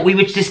you know what? We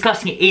were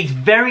discussing it. It's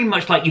very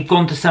much like you've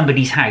gone to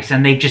somebody's house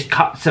and they've just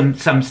cut some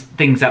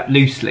things up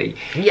loosely.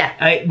 Yeah.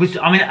 It was,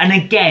 I mean, and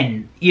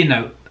again, you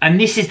know, and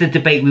this is the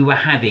debate we were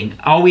having.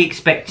 Are we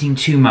expecting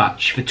too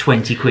much for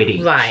 20 quid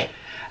each? Right.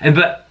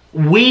 But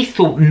we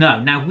thought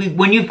no. Now,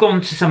 when you've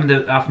gone to some of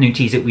the afternoon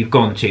teas that we've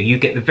gone to, you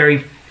get the very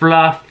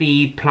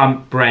fluffy,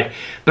 plump bread,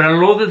 but a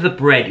lot of the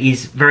bread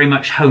is very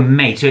much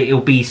homemade, so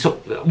it'll be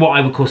what I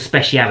would call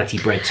speciality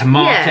bread,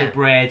 tomato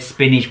bread,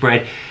 spinach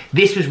bread.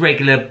 This was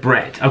regular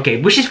bread,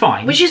 okay, which is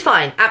fine. Which is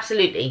fine,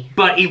 absolutely.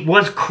 But it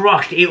was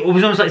crushed. It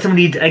was almost like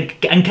somebody,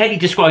 and Kelly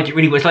described it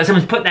really well, it's like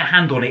someone's put their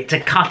hand on it to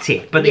cut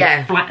it, but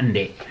they flattened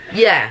it.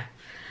 Yeah,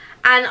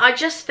 and I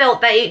just felt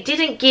that it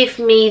didn't give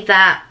me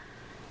that,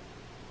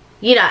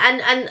 you know,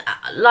 and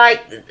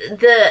like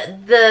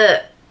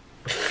the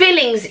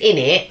fillings in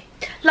it.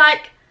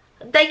 Like,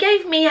 they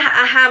gave me a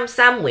ham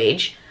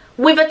sandwich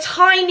with a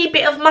tiny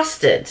bit of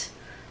mustard,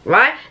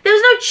 right? There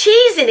was no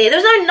cheese in it.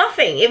 There was no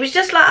nothing. It was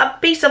just like a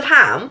piece of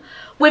ham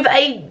with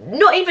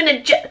not even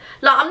like,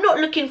 I'm not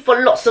looking for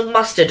lots of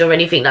mustard or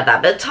anything like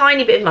that, but a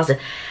tiny bit of mustard.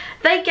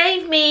 They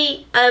gave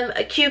me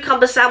a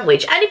cucumber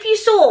sandwich. And if you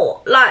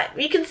saw, like,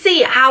 you can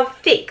see how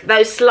thick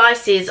those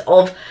slices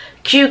of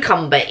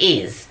cucumber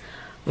is.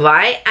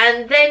 Right,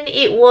 and then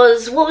it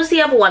was, what was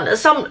the other one?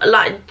 Some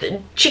like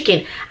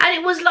chicken, and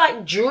it was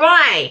like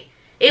dry.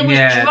 It was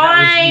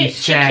dry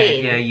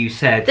chicken. Yeah, you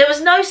said there was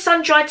no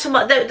sun-dried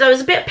tomato. There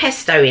was a bit of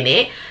pesto in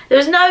it. There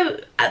was no.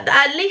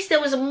 At least there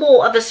was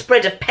more of a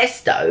spread of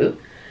pesto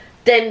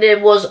than there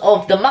was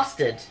of the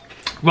mustard.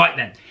 Right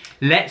then,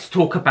 let's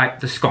talk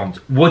about the scones.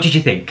 What did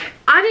you think?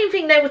 I didn't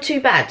think they were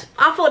too bad.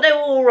 I thought they were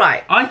all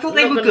right. I thought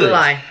they were good.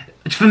 Lie.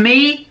 For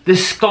me, the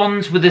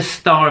scones were the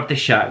star of the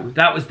show.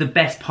 That was the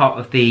best part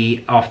of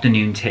the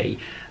afternoon tea.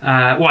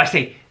 Well, I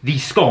say the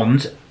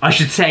scones. I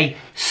should say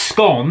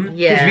scone,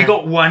 because we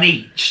got one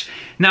each.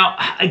 Now,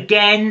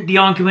 again, the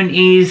argument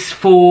is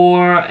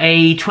for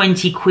a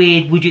 20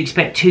 quid, would you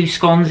expect 2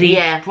 scones each?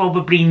 Yeah.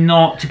 Probably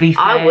not, to be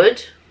fair. I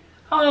would.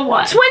 Oh,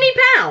 what?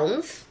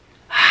 £20?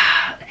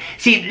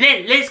 See,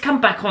 let's come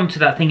back onto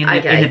that thing in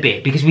a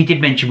bit, because we did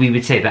mention we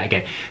would say that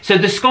again. So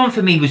the scone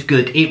for me was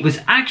good. It was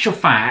actual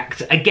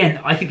fact,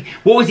 again, I think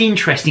what was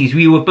interesting is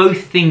we were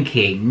both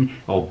thinking,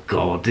 oh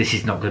God, this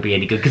is not going to be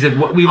any good, because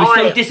we were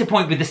so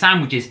disappointed with the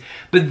sandwiches.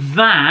 But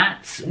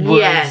that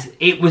was,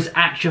 it was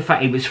actual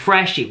fact. It was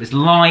fresh, it was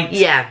light.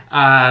 Yeah.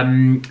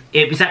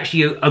 It was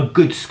actually a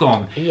good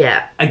scone.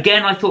 Yeah.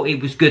 Again, I thought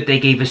it was good they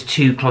gave us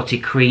 2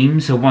 clotted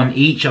creams, so 1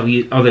 each, although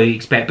you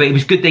expect, but it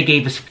was good they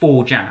gave us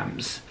 4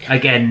 jams.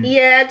 Again.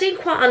 Yeah, I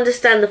didn't quite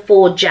understand the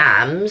 4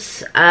 jams,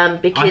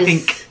 because... I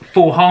think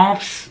 4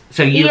 halves,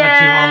 so you have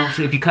 2 halves,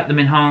 if you cut them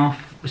in half.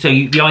 So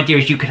the idea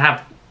is you could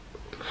have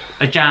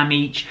a jam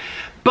each.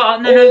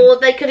 But or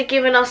they could have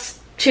given us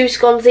 2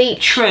 scones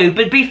each. True,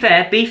 but be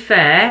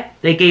fair,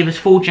 they gave us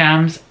 4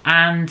 jams,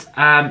 and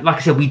like I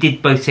said, we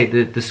did both say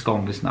the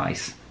scone was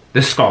nice.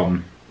 The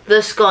scone,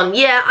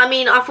 yeah, I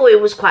mean, I thought it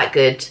was quite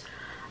good.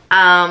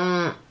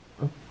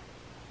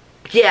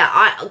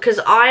 Yeah, because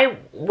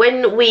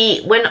when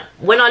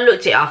I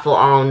looked at it, I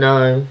thought, oh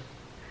no,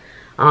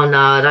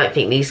 I don't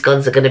think these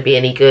scones are going to be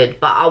any good.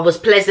 But I was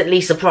pleasantly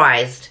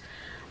surprised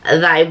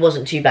that it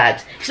wasn't too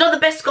bad. It's not the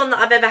best scone that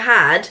I've ever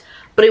had,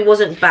 but it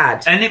wasn't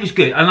bad. And it was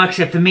good. And like I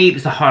said, for me, it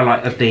was the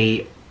highlight of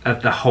the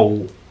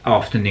whole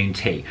afternoon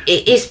tea.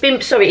 It's been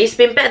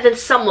better than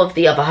some of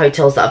the other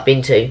hotels that I've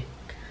been to.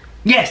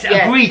 Yes,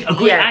 agreed.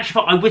 Yeah.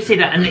 Actually, I would say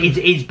that, and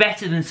it's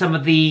better than some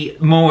of the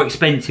more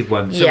expensive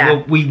ones.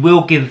 So we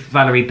will give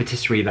Valerie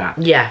Patisserie that.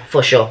 Yeah,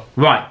 for sure.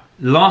 Right,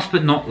 last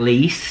but not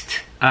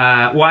least,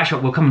 well,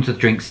 actually, we'll come on to the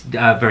drinks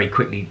very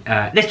quickly.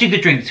 Let's do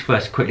the drinks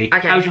first, quickly.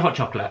 Okay. How was your hot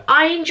chocolate?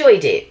 I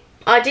enjoyed it.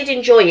 I did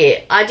enjoy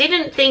it. I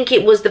didn't think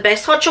it was the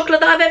best hot chocolate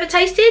that I've ever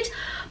tasted,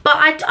 but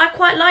I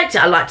quite liked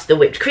it. I liked the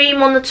whipped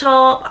cream on the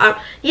top.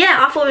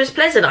 Yeah, I thought it was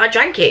pleasant. I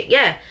drank it,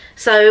 yeah.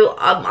 So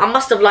I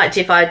must have liked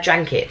it if I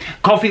drank it.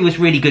 Coffee was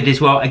really good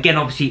as well. Again,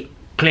 obviously,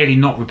 clearly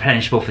not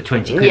replenishable for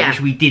 20 quid, which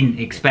we didn't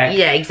expect.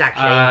 Yeah,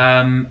 exactly.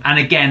 And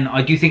again,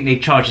 I do think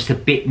they've charged us a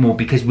bit more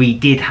because we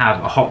did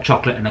have a hot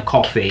chocolate and a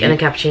coffee. And a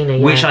cappuccino,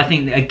 yeah. Which I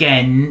think,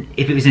 again,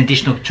 if it was an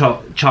additional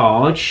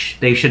charge,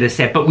 they should have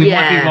said. But we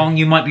might be wrong,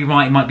 you might be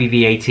right, it might be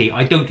VAT.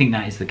 I don't think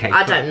that is the case.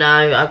 I don't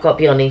know, I've got to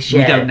be honest,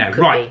 we don't know.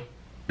 Right, be.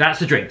 That's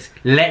the drinks.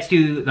 Let's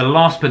do the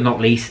last but not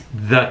least,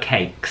 the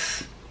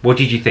cakes. What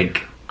did you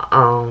think?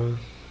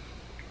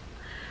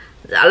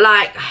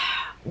 Like,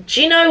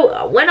 do you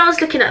know, when I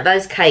was looking at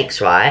those cakes,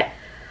 right,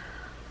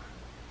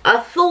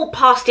 a thought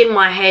passed in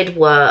my head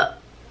were,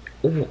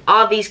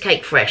 are these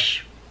cakes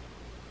fresh?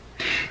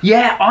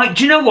 Yeah,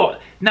 do you know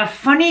what? Now,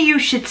 funny you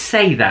should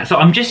say that. So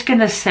I'm just going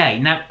to say,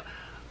 now,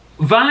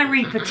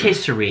 Valerie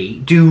Patisserie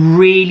do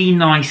really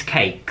nice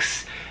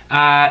cakes.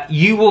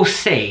 You will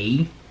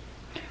see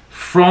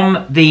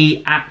from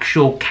the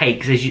actual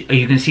cakes, as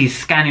you can see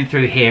scanning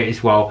through here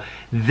as well,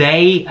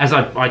 they, as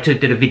I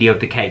did a video of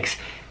the cakes,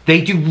 they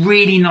do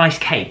really nice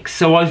cakes.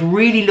 So I was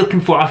really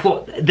looking for, I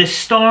thought the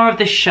star of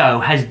the show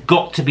has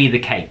got to be the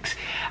cakes.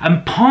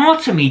 And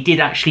part of me did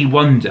actually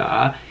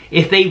wonder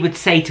if they would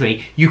say to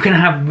me, you can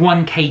have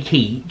one cake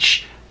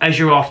each as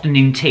your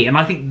afternoon tea. And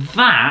I think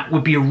that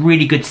would be a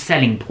really good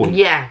selling point.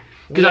 Yeah.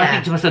 Because I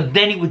think to myself,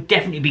 then it would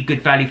definitely be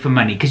good value for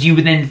money. Because you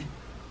would then,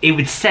 it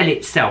would sell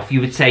itself. You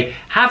would say,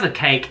 have a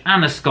cake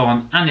and a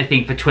scone and a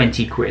thing for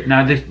 20 quid.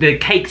 Now, the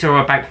cakes are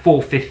about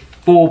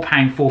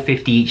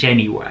 £4.50 each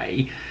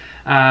anyway.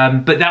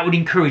 But that would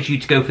encourage you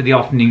to go for the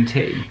afternoon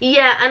tea.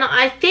 Yeah, and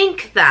I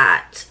think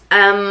that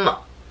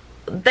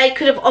they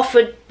could have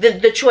offered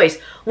the choice.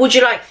 Would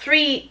you like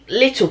 3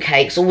 little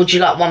cakes or would you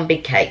like 1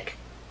 big cake?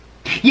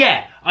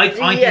 Yeah, I do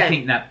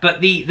think that.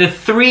 But the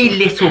 3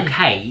 little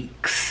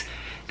cakes,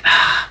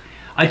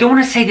 I don't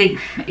want to say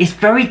that, it's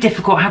very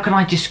difficult. How can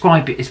I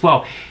describe it as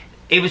well?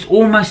 It was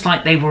almost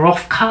like they were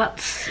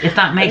offcuts, if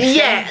that makes sense.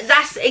 Yeah,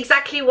 that's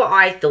exactly what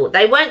I thought.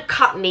 They weren't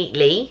cut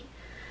neatly.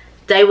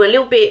 They were a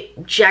little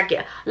bit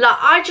jagged. Like,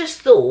 I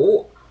just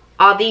thought,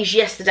 are these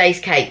yesterday's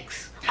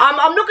cakes?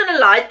 I'm not gonna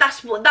lie,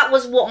 that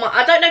was what my,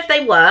 I don't know if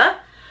they were.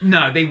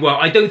 No, they were.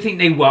 I don't think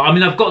they were. I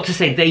mean, I've got to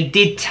say, they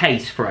did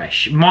taste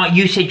fresh.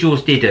 You said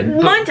yours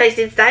didn't. Mine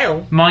tasted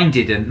stale. Mine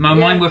didn't.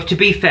 Mine were, to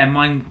be fair,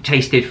 mine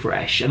tasted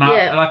fresh. And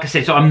like I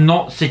said, so I'm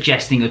not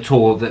suggesting at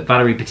all that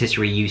Valerie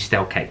Patisserie used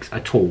stale cakes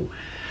at all.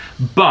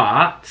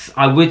 But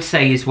I would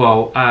say as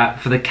well,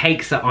 for the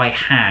cakes that I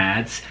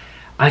had,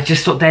 I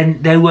just thought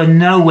they were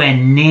nowhere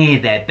near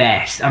their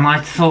best. And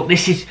I thought,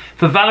 this is,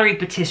 for Valerie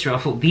Patisserie, I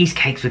thought these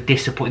cakes were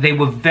disappointing. They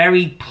were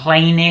very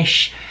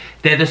plainish.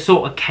 They're the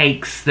sort of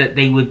cakes that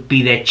they would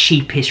be their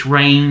cheapest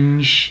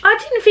range. I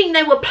didn't think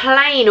they were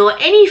plain or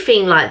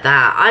anything like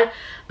that.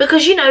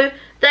 Because, you know,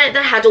 they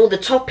had all the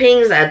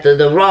toppings. They had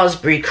the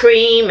raspberry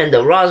cream and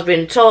the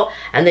raspberry on top.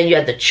 And then you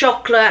had the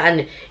chocolate.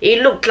 And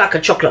it looked like a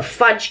chocolate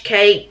fudge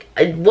cake.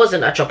 It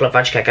wasn't a chocolate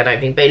fudge cake, I don't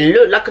think. But it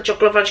looked like a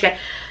chocolate fudge cake.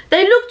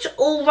 They looked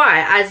all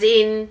right, as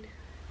in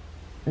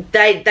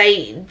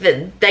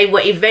they were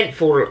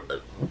eventful.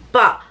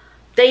 But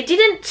they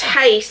didn't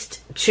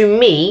taste, to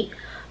me,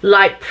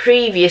 like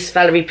previous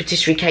Valerie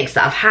Patisserie cakes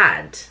that I've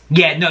had.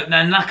 Yeah, no,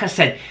 and like I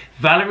said,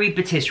 Valerie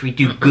Patisserie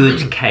do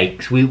good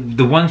cakes.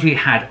 The ones we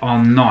had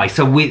are nice.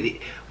 So we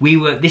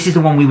were. This is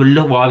the one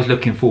I was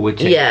looking forward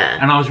to. Yeah.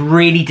 And I was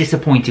really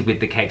disappointed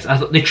with the cakes. I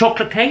thought the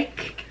chocolate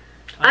cake,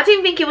 I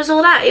didn't think it was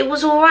all that. It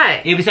was all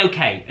right. it was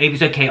okay. It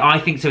was okay. I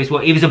think so as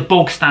well. It was a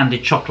bog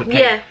standard chocolate cake.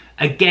 Yeah.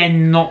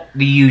 Again, not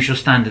the usual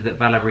standard that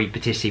Valerie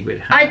Patisserie would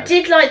have. I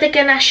did like the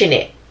ganache in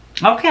it.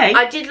 Okay.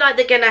 I did like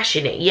the ganache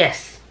in it.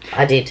 Yes,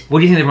 I did. What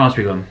do you think of the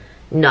raspberry one?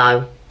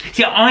 No.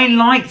 See, I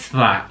liked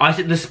that. I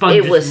said the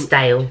sponge. It was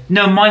stale.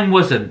 No, mine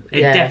wasn't.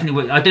 It Yeah.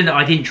 definitely was. I don't know.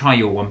 I didn't try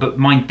your one, but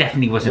mine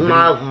definitely wasn't.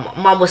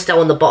 Mine was still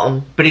on the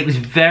bottom. But it was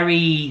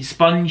very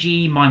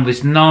spongy. Mine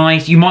was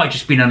nice. You might have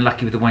just been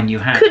unlucky with the one you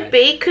had. Could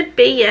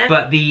be, yeah.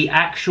 But the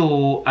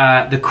actual,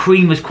 the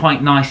cream was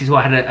quite nice as well.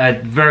 It had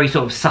a very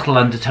sort of subtle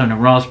undertone of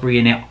raspberry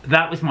in it.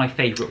 That was my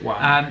favourite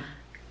one.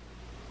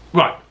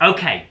 Right,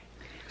 okay.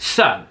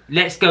 So,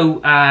 let's go,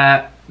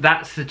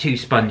 that's the 2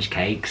 sponge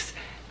cakes.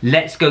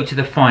 Let's go to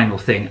the final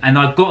thing. And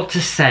I've got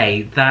to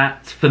say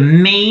that, for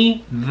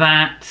me,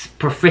 that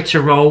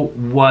profiterole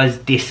was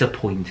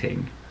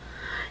disappointing.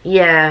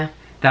 Yeah.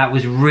 That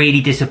was really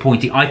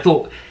disappointing. I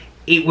thought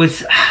it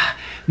was...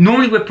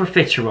 Normally with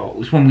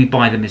profiteroles, when we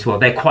buy them as well,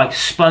 they're quite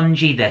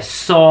spongy, they're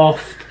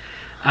soft.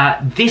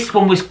 This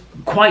one was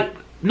quite,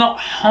 not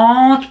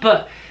hard,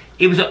 but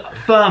it was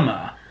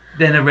firmer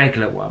than a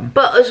regular one.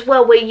 But as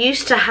well, we're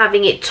used to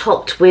having it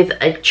topped with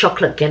a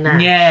chocolate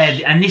ganache. Yeah,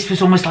 and this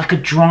was almost like a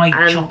dry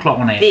chocolate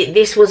on it.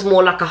 This was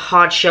more like a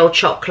hard shell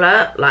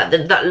chocolate. Like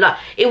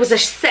it was a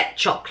set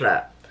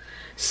chocolate.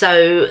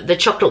 So the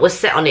chocolate was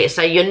set on it.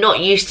 So you're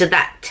not used to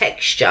that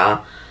texture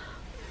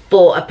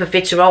for a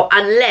profiterole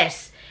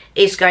unless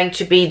it's going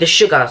to be the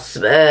sugar,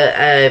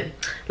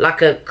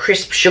 like a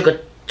crisp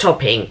sugar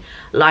topping,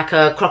 like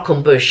a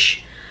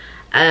croquembouche.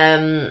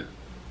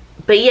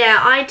 But yeah,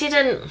 I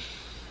didn't...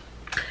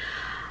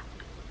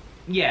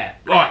 Yeah,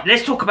 alright,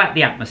 let's talk about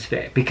the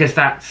atmosphere, because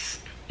that's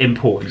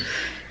important.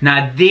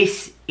 Now,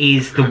 this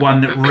is the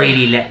one that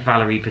really let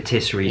Valerie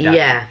Patisserie down.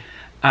 Yeah.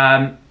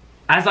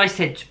 As I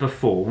said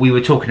before, we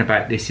were talking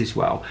about this as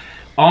well.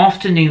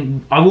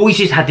 Afternoon, I've always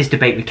just had this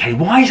debate with Kay.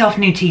 Why is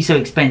afternoon tea so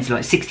expensive,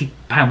 like £60?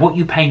 What are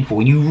you paying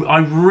for? And I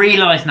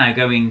realise now,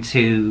 going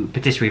to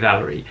Patisserie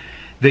Valerie,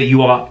 that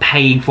you are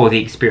paying for the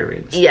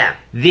experience. Yeah.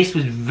 This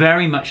was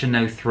very much a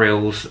no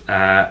frills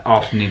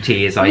afternoon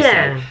tea, as I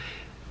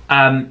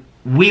said.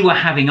 We were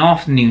having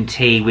afternoon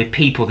tea with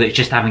people that's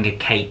just having a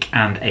cake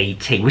and a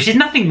tea, which is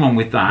nothing wrong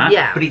with that.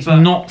 Yeah. But it's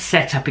not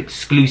set up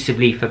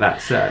exclusively for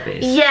that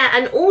service. Yeah,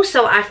 and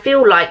also I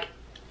feel like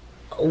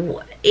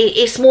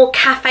it's more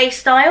cafe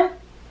style.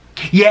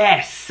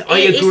 Yes, I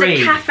agree.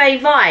 It's a cafe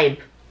vibe.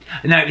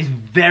 No, it was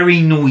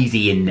very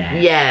noisy in there.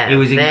 Yeah, it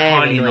was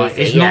entirely noisy,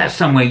 noisy. It's not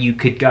somewhere you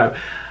could go.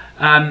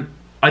 I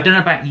don't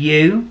know about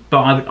you, but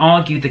I would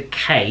argue the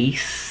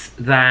case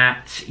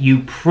that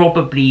you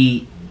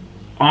probably,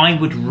 I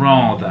would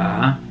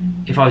rather,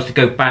 if I was to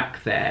go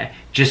back there,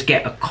 just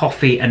get a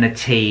coffee and a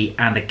tea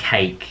and a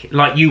cake,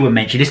 like you were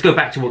mentioning. Let's go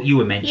back to what you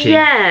were mentioning.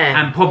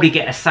 Yeah. And probably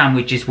get a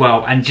sandwich as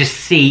well, and just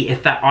see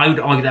if that, I would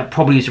argue that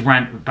probably is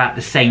around about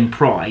the same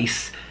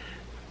price.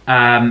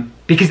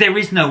 Because there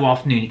is no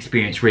afternoon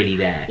experience really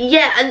there.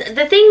 Yeah, and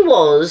the thing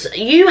was,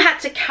 you had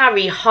to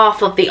carry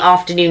half of the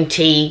afternoon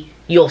tea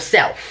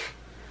yourself.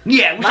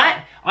 Yeah, which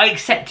right? I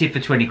accepted for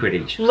 20 quid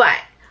each.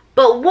 Right.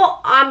 But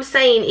what I'm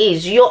saying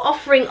is, you're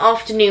offering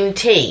afternoon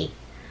tea,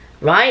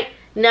 right?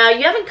 Now,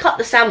 you haven't cut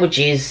the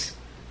sandwiches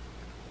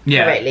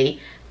correctly.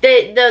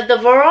 The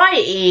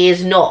variety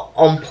is not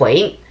on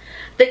point.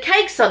 The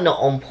cakes are not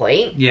on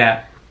point.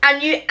 Yeah.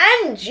 And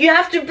you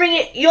have to bring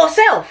it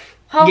yourself.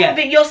 Half of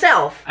it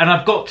yourself. And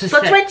I've got to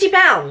for say,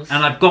 £20.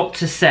 And I've got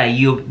to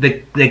say,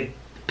 the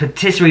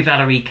Patisserie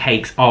Valerie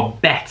cakes are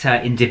better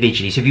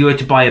individually. So if you were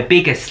to buy a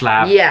bigger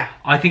slab,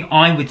 I think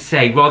I would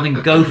say, rather than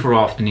go for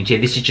afternoon tea,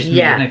 this is just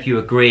me, I don't know if you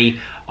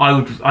agree,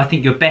 I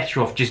think you're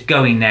better off just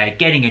going there,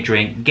 getting a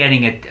drink,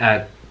 getting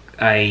a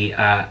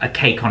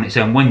cake on its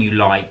own, one you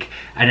like,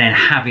 and then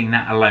having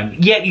that alone.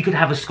 Yeah, you could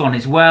have a scone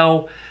as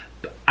well,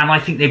 and I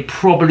think they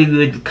probably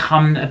would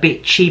come a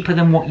bit cheaper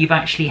than what you've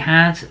actually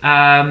had.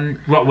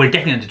 Well, we're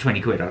definitely under 20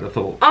 quid, I'd have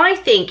thought. I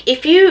think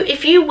if you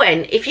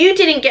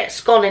didn't get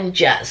scone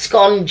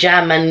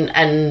jam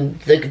and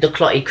the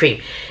clotted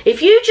cream,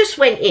 if you just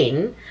went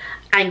in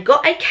and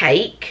got a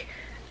cake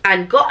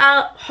and got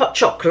a hot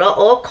chocolate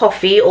or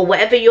coffee or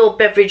whatever your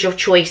beverage of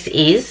choice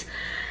is,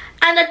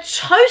 and a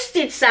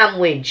toasted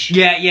sandwich,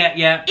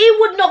 it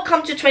would not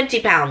come to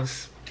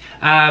 £20.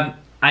 And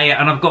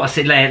I've got to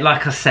say,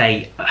 like I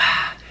say,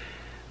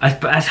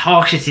 as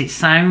harsh as it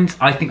sounds,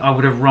 I think I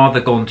would have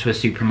rather gone to a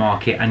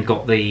supermarket and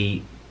got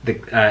the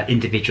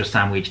individual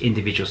sandwich,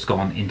 individual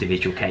scone,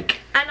 individual cake.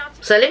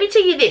 So let me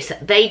tell you this,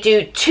 they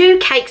do 2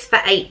 cakes for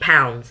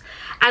 £8,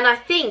 and I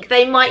think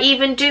they might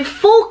even do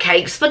 4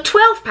 cakes for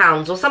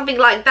 £12 or something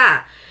like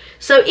that.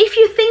 So if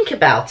you think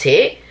about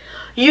it,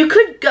 you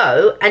could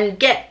go and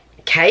get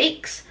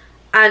cakes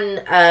and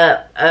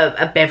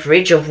a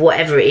beverage of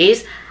whatever it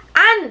is,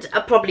 and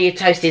probably a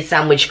toasted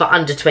sandwich for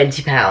under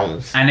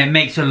 £20. And it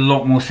makes a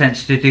lot more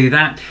sense to do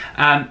that.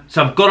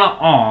 So I've got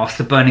to ask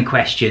the burning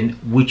question,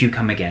 would you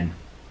come again?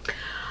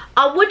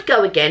 I would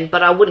go again,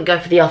 but I wouldn't go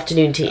for the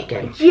afternoon tea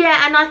again.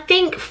 Yeah, and I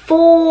think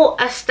for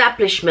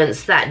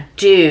establishments that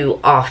do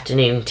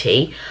afternoon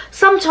tea,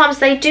 sometimes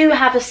they do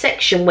have a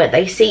section where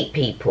they seat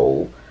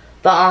people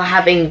that are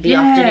having the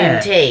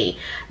afternoon tea.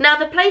 Now,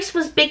 the place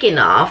was big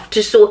enough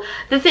to sort...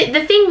 The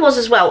thing was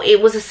as well,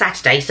 it was a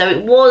Saturday, so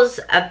it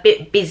was a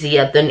bit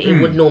busier than it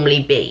would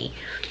normally be,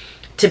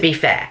 to be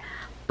fair.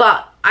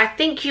 But I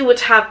think you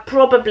would have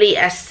probably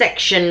a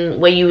section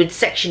where you would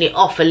section it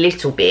off a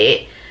little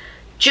bit,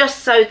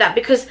 just so that...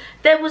 Because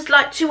there was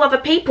like 2 other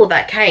people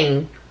that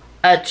came,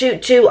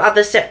 two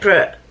other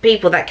separate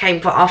people that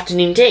came for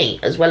afternoon tea,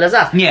 as well as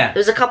us. Yeah. There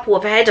was a couple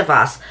ahead of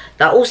us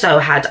that also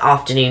had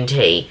afternoon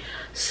tea.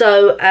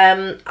 So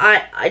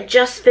I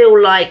just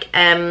feel like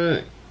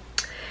yeah,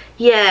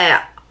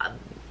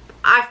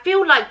 I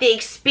feel like the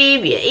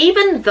experience,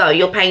 even though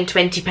you're paying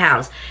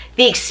 £20,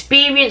 the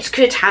experience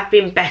could have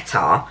been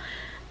better,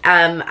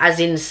 as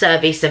in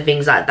service and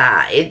things like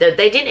that.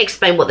 They didn't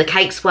explain what the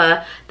cakes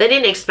were, they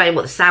didn't explain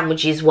what the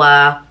sandwiches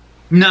were.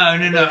 No.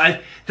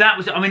 That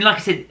was, I mean, like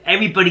I said,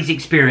 everybody's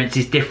experience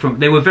is different.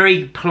 They were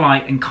very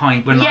polite and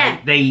kind when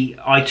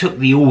I took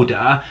the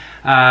order,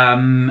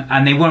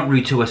 and they weren't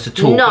rude to us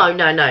at all.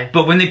 No.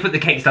 But when they put the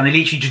cakes down, they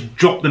literally just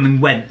dropped them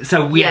and went.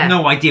 So we had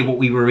no idea what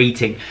we were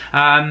eating.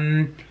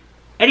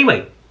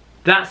 Anyway,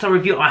 that's our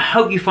review. I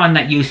hope you find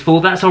that useful.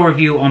 That's our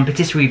review on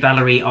Patisserie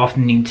Valerie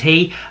Afternoon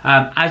Tea.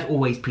 As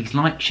always, please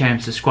like, share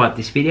and subscribe to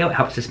this video. It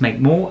helps us make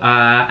more.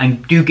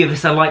 And do give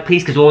us a like,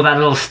 please, because all that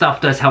little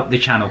stuff does help the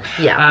channel.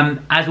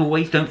 As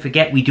always, don't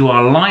forget, we do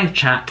our live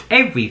chat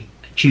every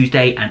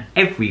Tuesday and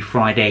every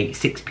Friday,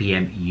 6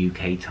 PM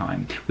UK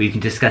time, where you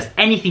can discuss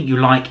anything you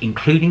like,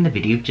 including the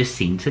video you've just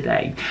seen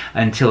today.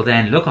 Until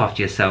then, look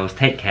after yourselves,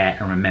 take care,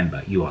 and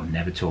remember, you are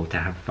never taught to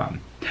have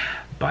fun.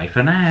 Bye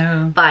for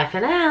now. Bye for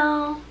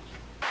now.